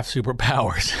or have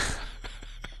superpowers.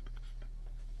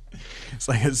 It's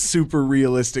like a super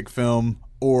realistic film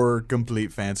or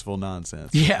complete fanciful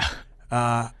nonsense. Yeah.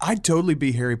 I'd totally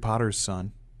be Harry Potter's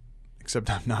son, except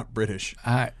I'm not British.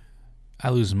 I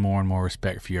lose more and more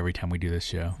respect for you every time we do this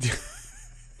show.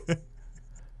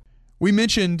 We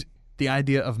mentioned the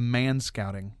idea of man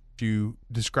scouting. You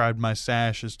described my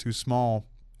sash as too small.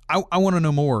 I want to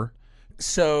know more.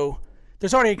 So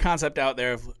there's already a concept out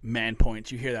there of man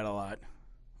points. You hear that a lot.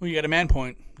 Well, you got a man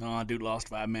point. Oh, dude lost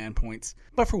 5 man points.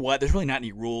 But for what? There's really not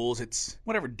any rules. It's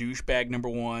whatever douchebag number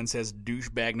 1 says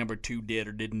douchebag number 2 did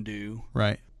or didn't do.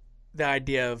 Right. The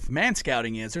idea of man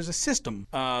scouting is there's a system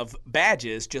of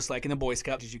badges, just like in the Boy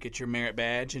Scouts. You get your merit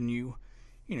badge and you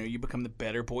become the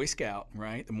better Boy Scout,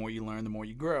 right? The more you learn, the more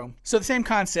you grow. So the same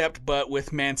concept, but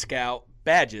with man scout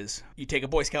badges. You take a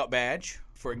Boy Scout badge,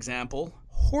 for example,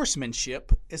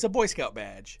 horsemanship is a Boy Scout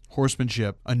badge.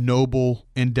 Horsemanship, a noble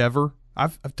endeavor.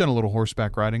 I've done a little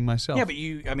horseback riding myself. Yeah, but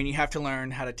you have to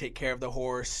learn how to take care of the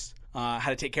horse, how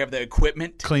to take care of the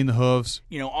equipment. Clean the hooves.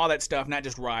 All that stuff, not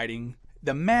just riding.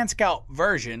 The Man Scout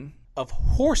version of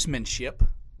horsemanship.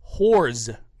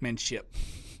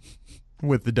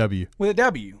 With the W. With a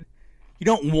W. You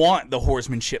don't want the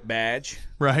horsemanship badge.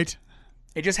 Right.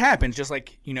 It just happens, just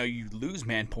like, you lose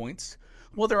man points.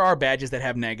 Well, there are badges that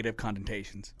have negative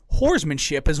connotations.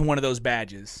 Horsemanship is one of those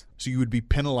badges. So you would be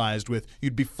penalized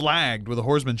you'd be flagged with a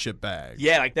horsemanship badge.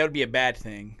 Yeah, like that would be a bad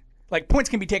thing. Like points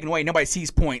can be taken away. Nobody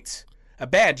sees points. A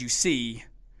badge you see,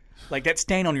 like that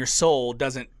stain on your soul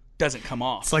doesn't come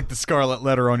off. It's like the scarlet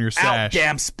letter on your sash. Out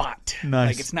damn spot. Nice.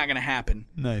 Like it's not going to happen.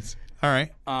 Nice. All right.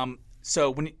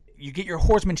 So when you get your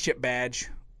horsemanship badge,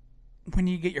 when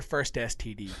you get your first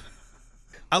STD.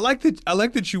 I like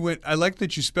that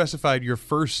you specified your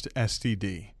first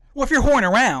STD. Well, if you're whoring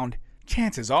around,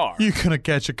 chances are you're gonna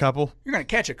catch a couple. You're gonna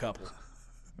catch a couple.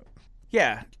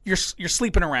 Yeah, you're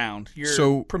sleeping around.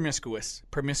 You're promiscuous.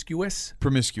 Promiscuous.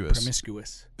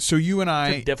 So you and I.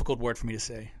 It's a difficult word for me to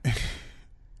say.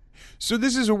 So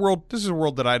this is a world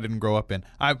that I didn't grow up in.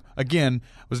 I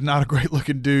was not a great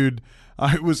looking dude.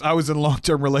 I was in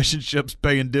long-term relationships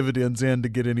paying dividends in to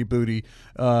get any booty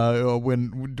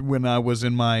when I was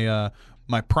in my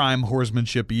prime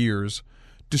horsemanship years.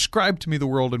 Describe to me the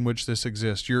world in which this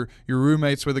exists. Your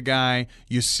roommates with a guy,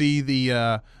 you see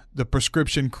the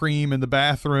prescription cream in the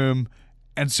bathroom,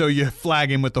 and so you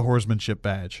flag him with the horsemanship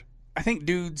badge. I think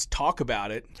dudes talk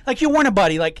about it. Like you want a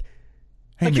buddy, like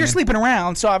you're sleeping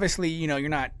around, so obviously, you're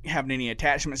not having any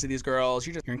attachments to these girls.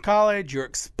 You're in college, you're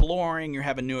exploring, you're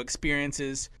having new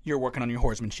experiences, you're working on your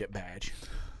horsemanship badge.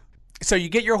 So you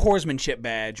get your horsemanship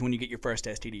badge when you get your first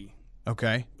STD.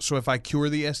 Okay. So if I cure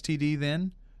the STD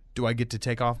then, do I get to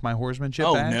take off my horsemanship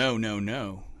badge? Oh,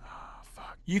 no. Oh,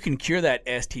 fuck. You can cure that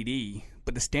STD,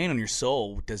 but the stain on your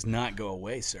soul does not go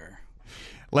away, sir.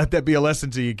 Let that be a lesson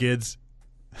to you, kids.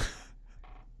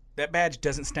 That badge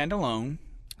doesn't stand alone.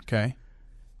 Okay.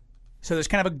 So there's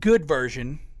kind of a good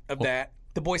version of that.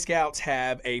 The Boy Scouts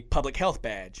have a public health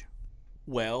badge.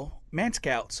 Well, Man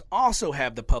Scouts also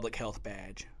have the public health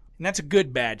badge. And that's a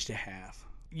good badge to have.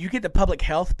 You get the public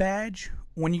health badge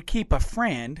when you keep a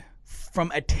friend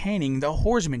from attaining the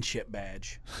horsemanship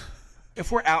badge.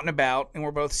 If we're out and about and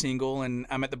we're both single and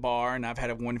I'm at the bar and I've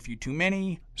had one few too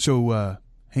many. So,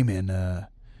 hey man,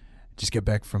 just got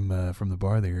back from the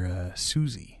bar there.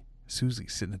 Susie's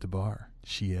sitting at the bar.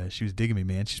 She was digging me,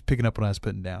 man. She's picking up what I was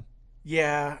putting down.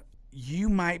 Yeah, you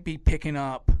might be picking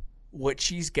up what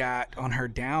she's got on her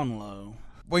down low.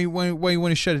 Why you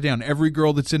want to shut it down? Every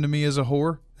girl that's into me is a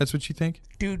whore? That's what you think?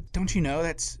 Dude, don't you know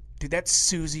that's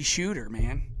Susie Shooter,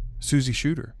 man. Susie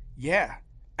Shooter. Yeah.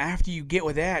 After you get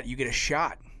with that, you get a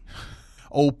shot.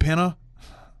 Old Penna?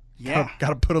 Yeah.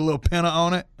 Gotta put a little Penna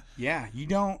on it. Yeah, you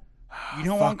don't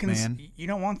Fuck, man. You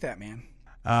don't want that, man.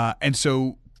 And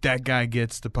so that guy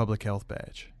gets the public health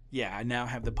badge. Yeah, I now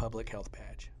have the public health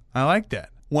badge. I like that.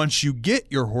 Once you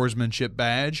get your horsemanship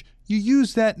badge, you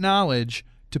use that knowledge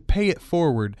to pay it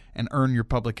forward and earn your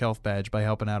public health badge by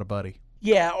helping out a buddy.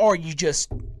 Yeah, or you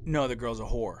just know the girl's a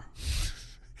whore.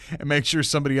 And make sure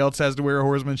somebody else has to wear a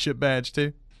horsemanship badge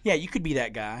too. Yeah, you could be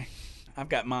that guy. I've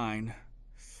got mine.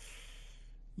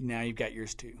 Now you've got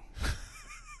yours too.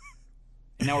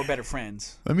 And now we're better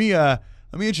friends. Let me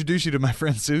introduce you to my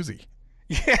friend Susie.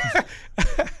 Yeah.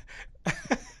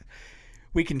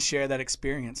 We can share that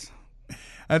experience.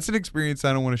 That's an experience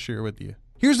I don't want to share with you.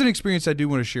 Here's an experience I do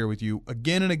want to share with you.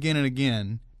 Again and again and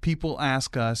again, people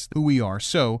ask us who we are.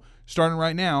 So, starting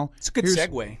right now. It's a good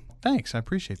segue. Thanks. I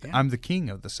appreciate that. Yeah. I'm the king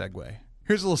of the segue.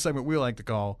 Here's a little segment we like to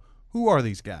call, Who Are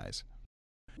These Guys?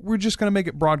 We're just going to make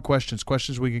it broad questions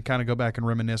we can kind of go back and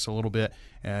reminisce a little bit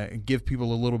and give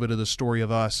people a little bit of the story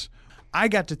of us. I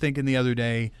got to thinking the other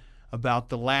day about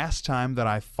the last time that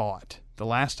I fought, the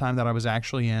last time that I was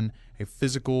actually in a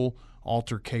physical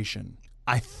altercation.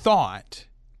 I thought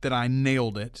that I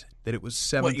nailed it, that it was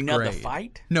 7th grade. What, you nailed the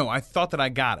fight? No, I thought that I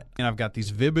got it. And I've got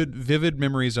these vivid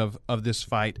memories of this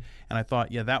fight, and I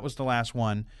thought, yeah, that was the last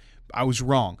one. I was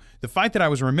wrong. The fight that I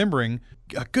was remembering,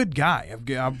 a good guy.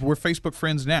 We're Facebook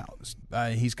friends now.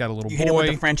 He's got a little boy. You hit him with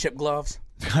the friendship gloves?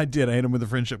 I did. I hit him with the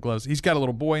friendship gloves. He's got a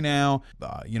little boy now.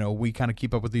 We kind of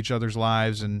keep up with each other's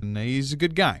lives, and he's a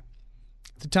good guy.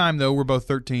 At the time, though, we're both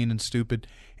 13 and stupid,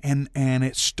 and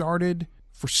it started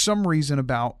for some reason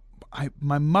about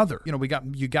my mother.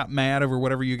 You got mad over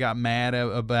whatever you got mad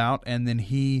about, and then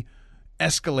he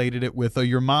escalated it with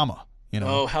your mama.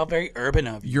 Oh, how very urban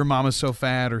of you. Your mama's so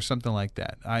fat or something like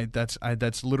that.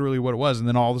 That's literally what it was. And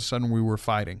then all of a sudden we were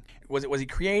fighting. Was he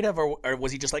creative or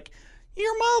was he just like,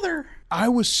 your mother? I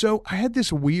had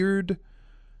this weird,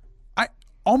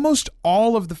 almost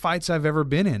all of the fights I've ever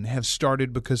been in have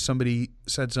started because somebody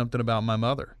said something about my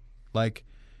mother. Like,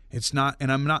 it's not, and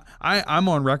I'm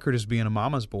on record as being a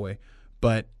mama's boy,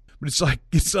 but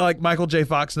it's like Michael J.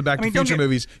 Fox in the Back to the Future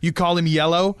movies. You call him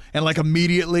yellow, and like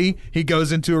immediately he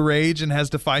goes into a rage and has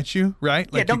to fight you, right?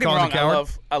 Yeah, like, don't get me wrong.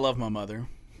 I love my mother.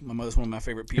 My mother's one of my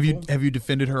favorite people. Have you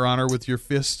defended her honor with your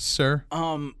fists, sir?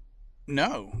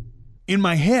 No. In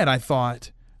my head, I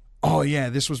thought, oh yeah,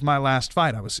 this was my last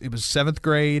fight. It was 7th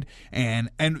grade, and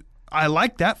I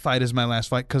liked that fight as my last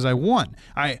fight because I won.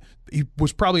 He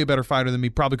was probably a better fighter than me.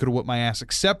 Probably could have whooped my ass,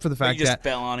 except for the fact you just that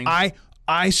fell on him.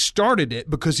 I started it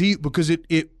because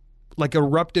it like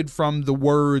erupted from the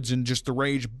words and just the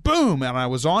rage, boom, and I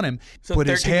was on him. So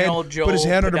 13-year-old Joel put his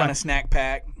head under a snack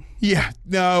pack. Yeah,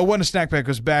 no, it wasn't a snack pack. It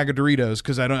was a bag of Doritos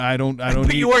because I don't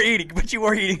But eat. you were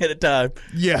eating at the time.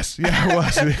 Yes, yeah, I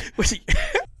was. Was he?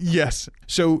 Yes.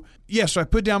 So I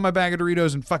put down my bag of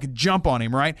Doritos and fucking jump on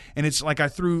him, right? And it's like I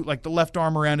threw like the left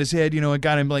arm around his head, I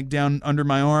got him like down under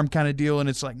my arm kind of deal, and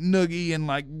it's like noogie and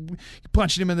like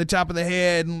punching him in the top of the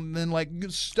head and then like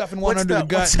stuffing one under the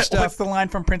gut and stuff. What's the line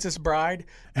from Princess Bride?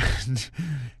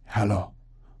 Hello,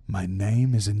 my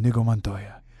name is Inigo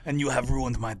Montoya. And you have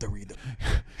ruined my Dorito.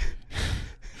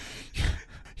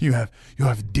 You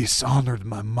have dishonored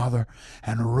my mother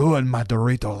and ruined my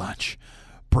Dorito lunch.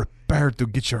 Prepare to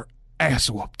get your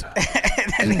ass whooped.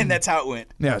 And that's how it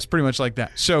went. Yeah, it's pretty much like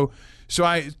that. So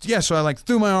I like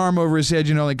threw my arm over his head,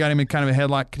 like got him in kind of a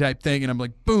headlock type thing, and I'm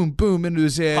like boom, boom into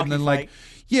his head, Hockey and then fight. like,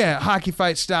 yeah, hockey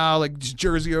fight style, like just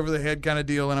jersey over the head kind of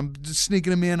deal, and I'm just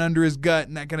sneaking him in under his gut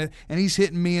and that kind of, and he's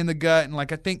hitting me in the gut, and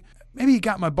like I think maybe he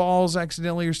got my balls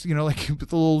accidentally, or like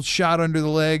with a little shot under the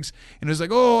legs, and it was like,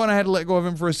 oh, and I had to let go of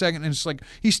him for a second, and it's like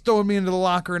he's throwing me into the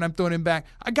locker, and I'm throwing him back.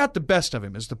 I got the best of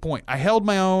him, is the point. I held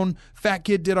my own. Fat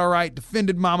kid did all right,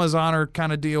 defended mama's honor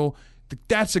kind of deal.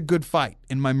 That's a good fight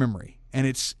in my memory,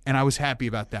 and I was happy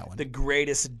about that one. The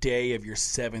greatest day of your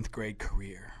 7th grade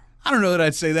career. I don't know that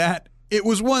I'd say that. It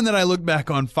was one that I look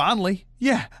back on fondly.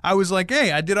 Yeah, I was like,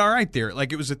 hey, I did all right there.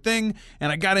 Like, it was a thing,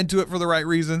 and I got into it for the right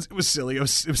reasons. It was silly. It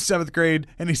was 7th grade,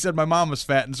 and he said my mom was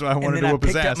fat, and so I wanted to whoop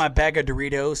his ass. And then I picked up my bag of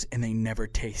Doritos, and they never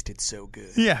tasted so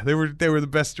good. Yeah, they were the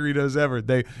best Doritos ever.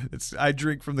 I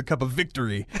drink from the cup of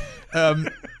victory.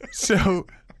 So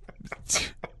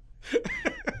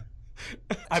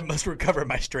I must recover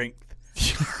my strength.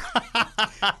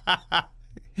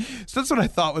 So that's what I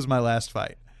thought was my last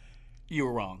fight. You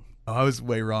were wrong. I was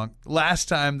way wrong. Last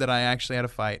time that I actually had a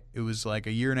fight, it was like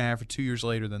a year and a half or 2 years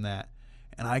later than that.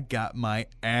 And I got my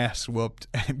ass whooped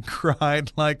and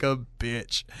cried like a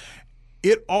bitch.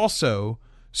 It also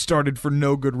started for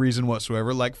no good reason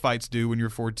whatsoever, like fights do when you're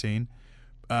 14.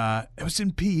 It was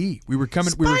in PE. We were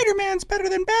coming. Spider-Man's better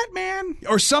than Batman.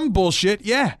 Or some bullshit.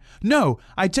 Yeah. No,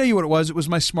 I tell you what it was. It was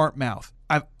my smart mouth.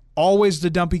 I've always the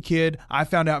dumpy kid. I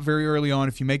found out very early on,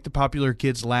 if you make the popular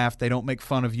kids laugh, they don't make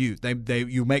fun of you.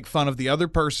 You make fun of the other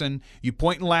person. You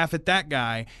point and laugh at that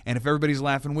guy, and if everybody's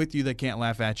laughing with you, they can't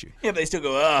laugh at you. Yeah, but they still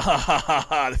go, ah, ha, ha, ha,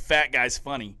 ha, the fat guy's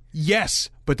funny. Yes,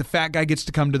 but the fat guy gets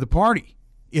to come to the party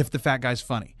if the fat guy's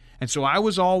funny. And so I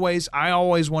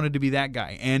always wanted to be that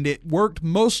guy. And it worked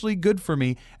mostly good for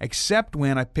me, except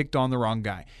when I picked on the wrong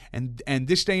guy. And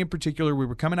this day in particular, we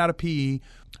were coming out of PE,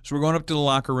 so we're going up to the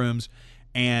locker rooms,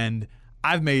 and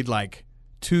I've made like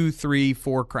 2, 3,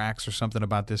 4 cracks or something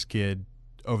about this kid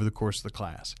over the course of the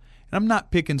class. And I'm not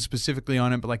picking specifically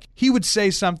on him, but like he would say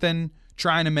something,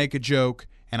 trying to make a joke,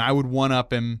 and I would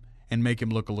one-up him and make him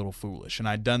look a little foolish. And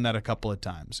I'd done that a couple of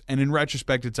times. And in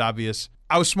retrospect, it's obvious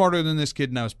I was smarter than this kid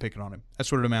and I was picking on him.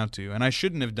 That's what it amounted to. And I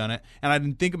shouldn't have done it. And I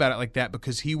didn't think about it like that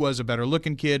because he was a better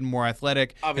looking kid and more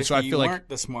athletic. Obviously, and so I feel you weren't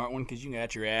the smart one because you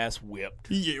got your ass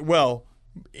whipped. Yeah, well,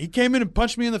 he came in and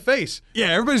punched me in the face. Yeah,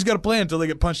 everybody's got a plan until they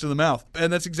get punched in the mouth.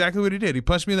 And that's exactly what he did. He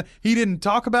punched me in the... He didn't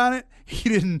talk about it. He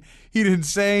didn't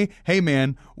say, hey,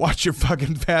 man, watch your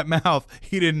fucking fat mouth.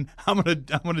 He didn't, I'm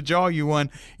gonna jaw you one.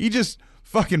 He just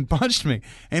fucking punched me.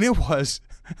 And it was...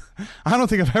 I don't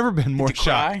think I've ever been more shocked.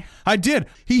 Cry? I did.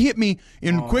 He hit me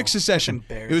in quick succession.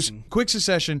 It was quick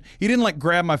succession. He didn't like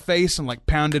grab my face and like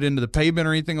pound it into the pavement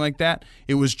or anything like that.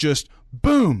 It was just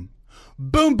boom,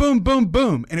 boom, boom, boom,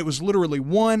 boom. And it was literally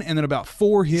one and then about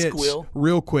 4 hits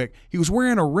real quick. He was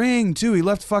wearing a ring too. He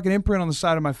left a fucking imprint on the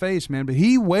side of my face, man. But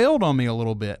he wailed on me a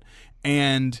little bit.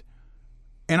 And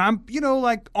I'm,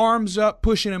 like arms up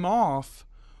pushing him off.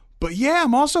 But yeah,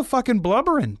 I'm also fucking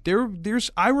blubbering.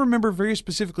 I remember very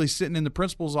specifically sitting in the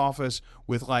principal's office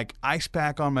with like ice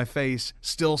pack on my face,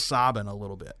 still sobbing a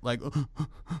little bit. Like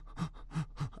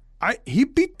he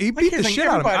beat the shit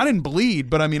out of me. I didn't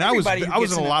bleed, but I mean I was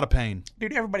in a lot of pain.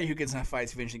 Dude, everybody who gets in a fight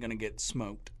is eventually going to get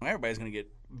smoked. Everybody's going to get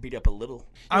beat up a little.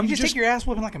 You just take your ass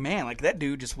whipping like a man. Like that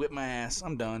dude just whipped my ass.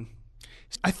 I'm done.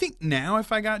 I think now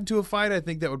if I got into a fight, I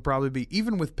think that would probably be,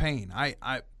 even with pain,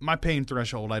 my pain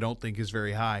threshold I don't think is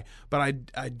very high, but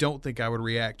I don't think I would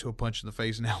react to a punch in the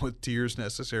face now with tears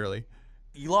necessarily.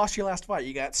 You lost your last fight.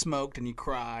 You got smoked and you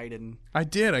cried. And I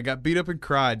did. I got beat up and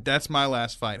cried. That's my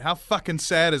last fight. How fucking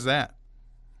sad is that?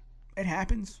 It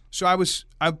happens. So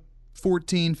I'm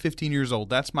 14, 15 years old.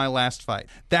 That's my last fight.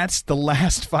 That's the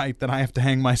last fight that I have to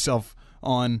hang myself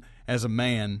on as a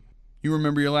man. You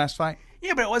remember your last fight?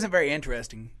 Yeah, but it wasn't very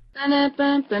interesting.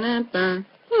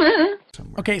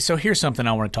 Okay, so here's something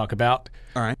I want to talk about.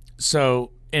 All right.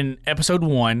 So in episode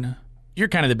 1, you're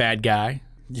kind of the bad guy,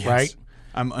 yes. Right?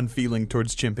 I'm unfeeling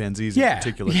towards chimpanzees in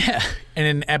particular. Yeah. And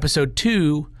in episode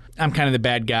 2, I'm kind of the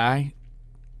bad guy,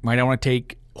 right? I want to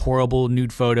take horrible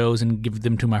nude photos and give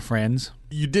them to my friends.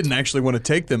 You didn't actually want to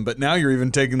take them, but now you're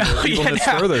even taking the evilness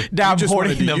further. Now you just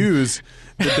wanted to use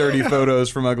the dirty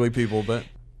photos from ugly people, but...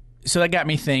 So that got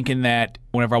me thinking that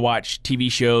whenever I watch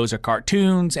TV shows or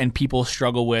cartoons and people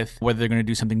struggle with whether they're going to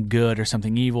do something good or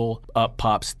something evil, up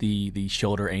pops the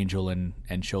shoulder angel and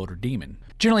shoulder demon.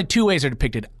 Generally, 2 ways are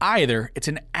depicted. Either it's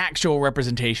an actual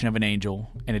representation of an angel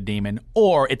and a demon,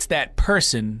 or it's that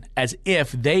person as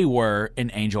if they were an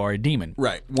angel or a demon.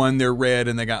 Right. One, they're red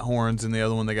and they got horns, and the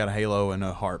other one, they got a halo and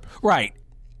a harp. Right.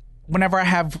 Whenever I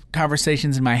have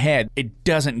conversations in my head, it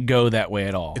doesn't go that way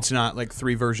at all. It's not like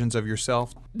 3 versions of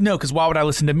yourself? No, because why would I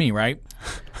listen to me, right?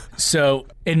 So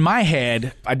in my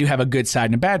head, I do have a good side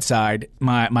and a bad side.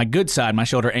 My good side, my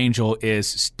shoulder angel, is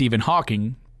Stephen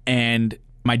Hawking, and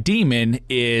my demon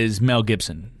is Mel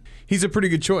Gibson. He's a pretty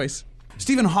good choice.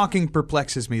 Stephen Hawking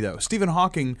perplexes me, though. Stephen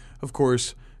Hawking, of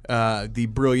course, the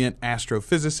brilliant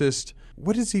astrophysicist.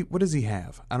 What does he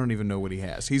have? I don't even know what he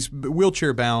has. He's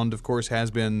wheelchair bound, of course, has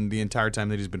been the entire time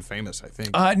that he's been famous, I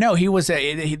think. No, he was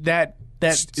that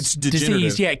it's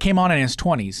disease. Yeah, it came on in his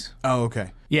 20s. Oh,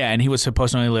 okay. Yeah, and he was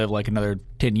supposed to only live like another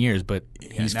 10 years, but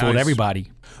he's fooled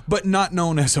everybody. But not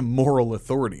known as a moral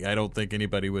authority. I don't think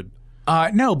anybody would.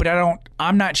 No, but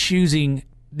I'm not choosing.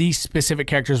 These specific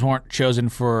characters weren't chosen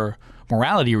for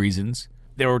morality reasons.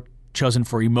 They were chosen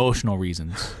for emotional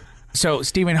reasons. So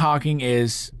Stephen Hawking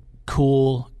is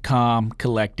cool, calm,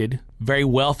 collected, very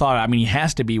well thought out. I mean, he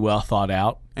has to be well thought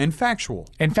out. And factual.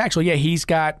 Yeah. He's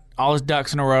got all his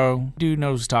ducks in a row. Dude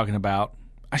knows what he's talking about.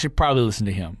 I should probably listen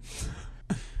to him.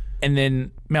 And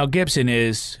then Mel Gibson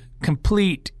is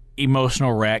complete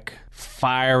emotional wreck,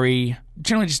 fiery,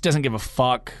 generally just doesn't give a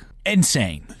fuck,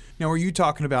 insane. Now, are you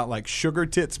talking about like Sugar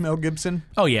Tits Mel Gibson?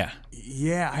 Oh, yeah.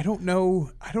 Yeah, I don't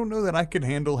know that I could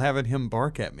handle having him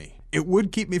bark at me. It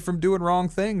would keep me from doing wrong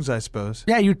things, I suppose.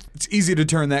 Yeah, It's easy to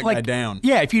turn that guy down.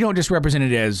 Yeah, if you don't just represent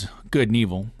it as good and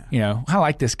evil. You know, I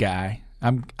like this guy.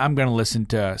 I'm going to listen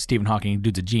to Stephen Hawking.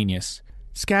 Dude's a genius.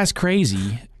 This guy's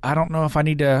crazy. I don't know if I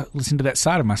need to listen to that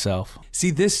side of myself. See,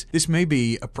 this may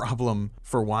be a problem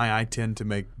for why I tend to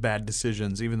make bad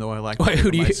decisions, even though I like Wait,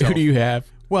 who do you have?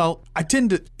 Well, I tend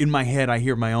to, in my head, I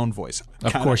hear my own voice.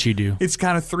 Of course you do. It's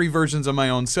kind of 3 versions of my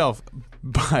own self.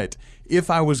 But if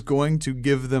I was going to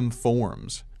give them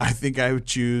forms, I think I would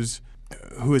choose,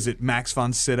 who is it, Max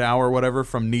von Sydow or whatever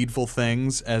from Needful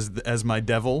Things as my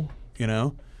devil, you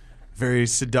know? Very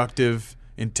seductive,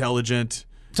 intelligent.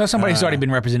 So somebody who's already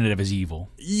been representative as evil.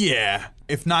 Yeah.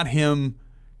 If not him,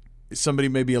 somebody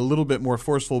maybe a little bit more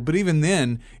forceful, but even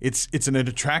then, it's an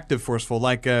attractive forceful,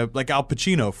 like Al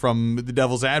Pacino from The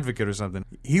Devil's Advocate or something.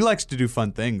 He likes to do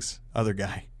fun things. Other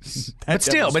guy, But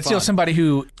still somebody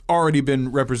who already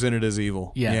been represented as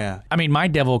evil. Yeah. I mean, my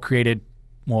devil created,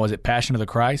 what was it, Passion of the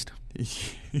Christ?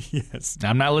 Yes.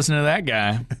 I'm not listening to that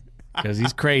guy because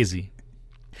he's crazy.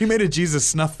 He made a Jesus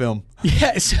snuff film.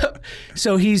 Yeah,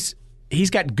 so he's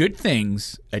got good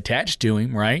things attached to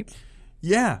him, right?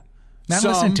 Yeah. Not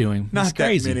listen to him. Not He's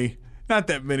crazy. that many. Not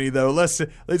that many though.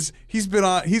 He's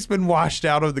been washed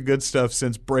out of the good stuff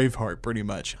since Braveheart, pretty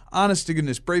much. Honest to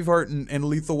goodness, Braveheart and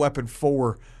Lethal Weapon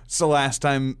 4. It's the last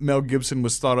time Mel Gibson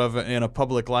was thought of in a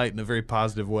public light in a very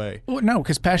positive way. Well, no,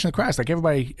 because Passion of the Christ, like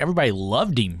everybody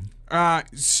loved him.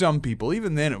 Some people.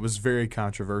 Even then, it was very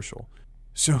controversial.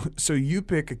 So you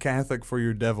pick a Catholic for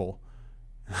your devil.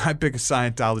 I pick a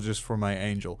Scientologist for my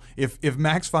angel. If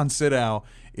Max von Sydow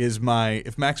is my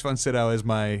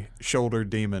shoulder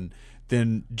demon,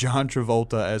 then John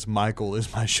Travolta as Michael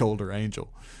is my shoulder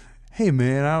angel. Hey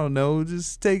man, I don't know,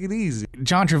 just take it easy.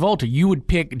 John Travolta, you would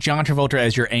pick John Travolta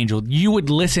as your angel. You would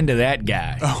listen to that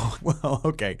guy. Oh, well,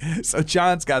 okay. So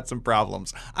John's got some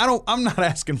problems. I'm not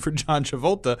asking for John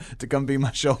Travolta to come be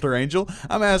my shoulder angel.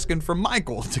 I'm asking for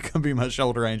Michael to come be my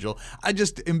shoulder angel. I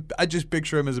just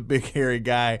picture him as a big hairy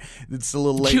guy that's a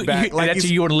little laid back. Like that's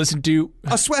who you want to listen to?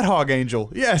 A sweat hog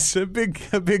angel. Yes, a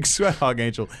big sweat hog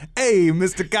angel. Hey,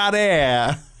 Mr.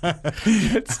 Goddard.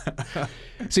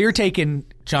 So you're taking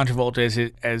John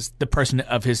Travolta as the person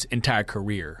of his entire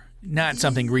career, not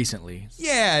something recently.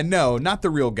 Yeah, no, not the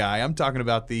real guy. I'm talking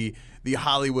about the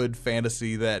Hollywood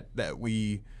fantasy that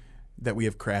we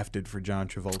have crafted for John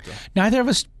Travolta. Neither of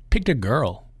us picked a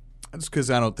girl. That's because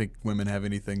I don't think women have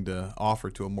anything to offer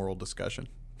to a moral discussion.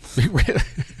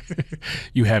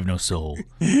 You have no soul.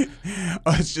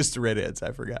 Oh, it's just the redheads.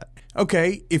 I forgot.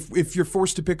 Okay, if you're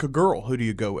forced to pick a girl, who do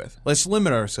you go with? Let's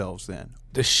limit ourselves then.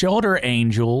 The shoulder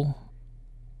angel.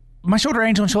 My shoulder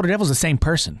angel and shoulder devil is the same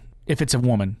person. If it's a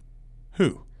woman.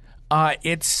 Who?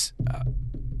 It's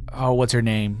what's her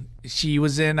name? She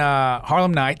was in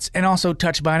Harlem Nights and also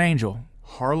Touched by an Angel.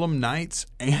 Harlem Nights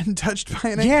and Touched by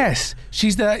an Angel? Yes,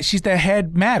 she's the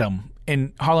head madam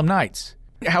in Harlem Nights.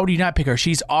 How would you not pick her?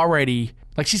 She's already,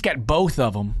 like, she's got both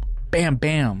of them. Bam,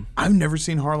 bam. I've never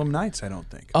seen Harlem Nights, I don't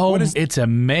think. Oh, it's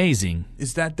amazing.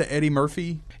 Is that the Eddie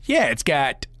Murphy? Yeah, it's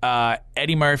got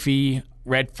Eddie Murphy,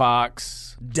 Red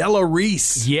Fox. Della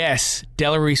Reese. Yes,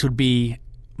 Della Reese would be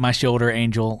my shoulder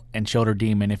angel and shoulder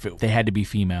demon if they had to be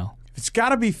female. If it's got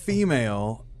to be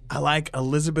female, I like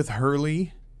Elizabeth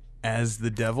Hurley as the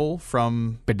devil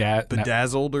from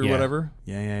Bedazzled or whatever.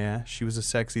 Yeah. She was a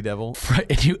sexy devil.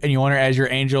 And you want her as your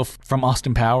angel from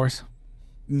Austin Powers?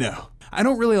 No. I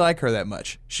don't really like her that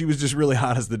much. She was just really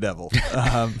hot as the devil.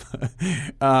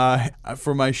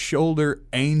 For my shoulder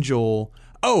angel,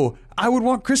 I would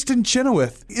want Kristen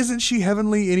Chenoweth. Isn't she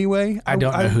heavenly anyway? I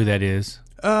don't know who that is.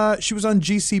 She was on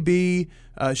GCB.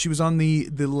 She was on the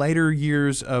later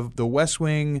years of The West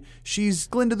Wing. She's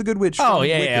Glinda the Good Witch. Oh,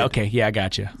 yeah, okay. Yeah, I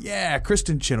gotcha. Yeah,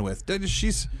 Kristen Chenoweth.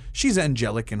 She's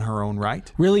angelic in her own right.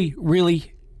 Really?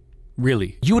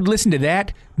 You would listen to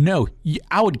that? No.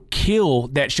 I would kill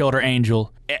that shoulder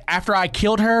angel. After I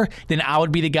killed her, then I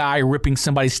would be the guy ripping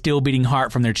somebody's still beating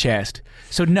heart from their chest.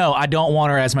 So no, I don't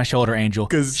want her as my shoulder angel.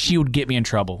 Because she would get me in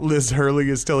trouble. Liz Hurley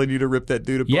is telling you to rip that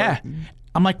dude apart. Yeah.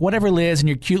 I'm like, whatever, Liz, in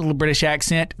your cute little British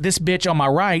accent, this bitch on my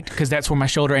right, because that's where my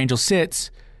shoulder angel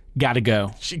sits, gotta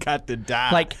go. She got to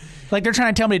die. Like they're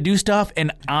trying to tell me to do stuff,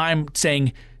 and I'm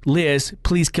saying, Liz,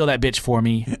 please kill that bitch for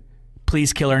me.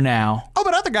 Please kill her now. Oh,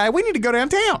 but other guy, we need to go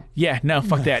downtown. Yeah, no,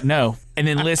 fuck that, no. And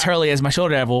then Liz Hurley as my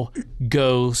shoulder devil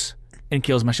goes and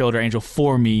kills my shoulder angel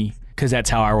for me, because that's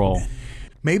how I roll.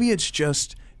 Maybe it's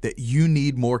just that you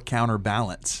need more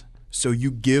counterbalance So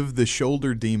you give the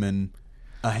shoulder demon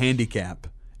a handicap,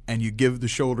 and you give the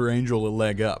shoulder angel a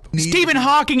leg up. Stephen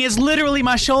Hawking is literally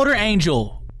my shoulder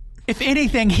angel. If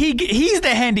anything, he's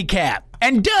the handicap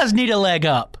and does need a leg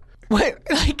up. What?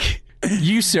 Like,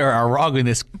 you, sir, are wrong in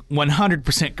this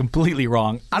 100% completely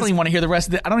wrong. I don't even want to hear the rest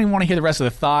of the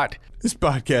thought. This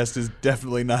podcast is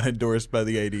definitely not endorsed by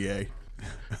the ADA.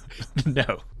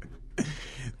 No.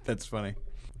 That's funny.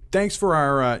 Thanks for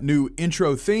our new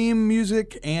intro theme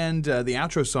music and the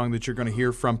outro song that you're going to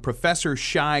hear from Professor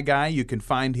Shy Guy. You can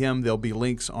find him. There'll be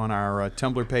links on our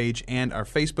Tumblr page and our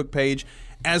Facebook page.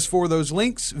 As for those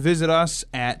links, visit us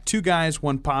at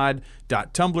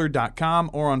twoguysonepod.tumblr.com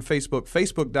or on Facebook,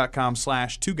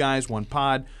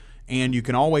 facebook.com/twoguysonepod. And you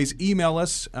can always email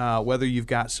us, whether you've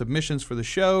got submissions for the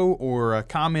show or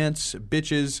comments,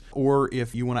 bitches, or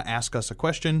if you want to ask us a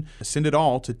question, send it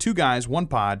all to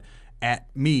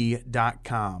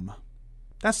twoguysonepod@me.com.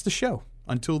 That's the show.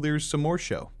 Until there's some more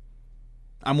show.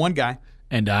 I'm one guy.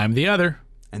 And I'm the other.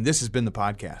 And this has been the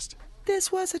podcast.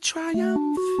 This was a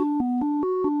triumph.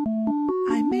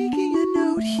 I'm making a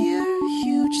note here,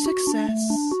 huge success.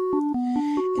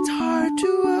 It's hard to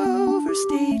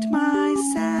overstate my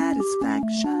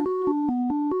satisfaction.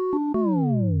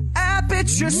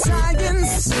 Aperture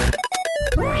science.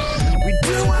 We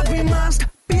do what we must,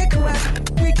 be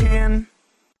correct, we can.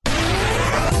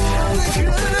 The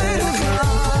good of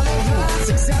all of us,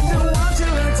 except the ones who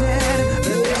are dead. But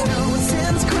there's no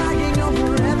sense crying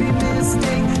over every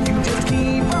mistake. You just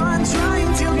keep on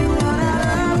trying till you run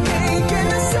out of ink.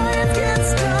 And the science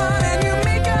gets done, and you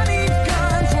make a neat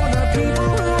gun for the people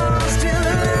who are still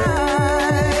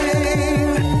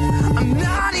alive. I'm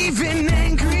not even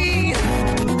angry.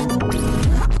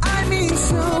 I mean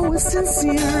so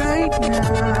sincere right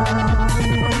now.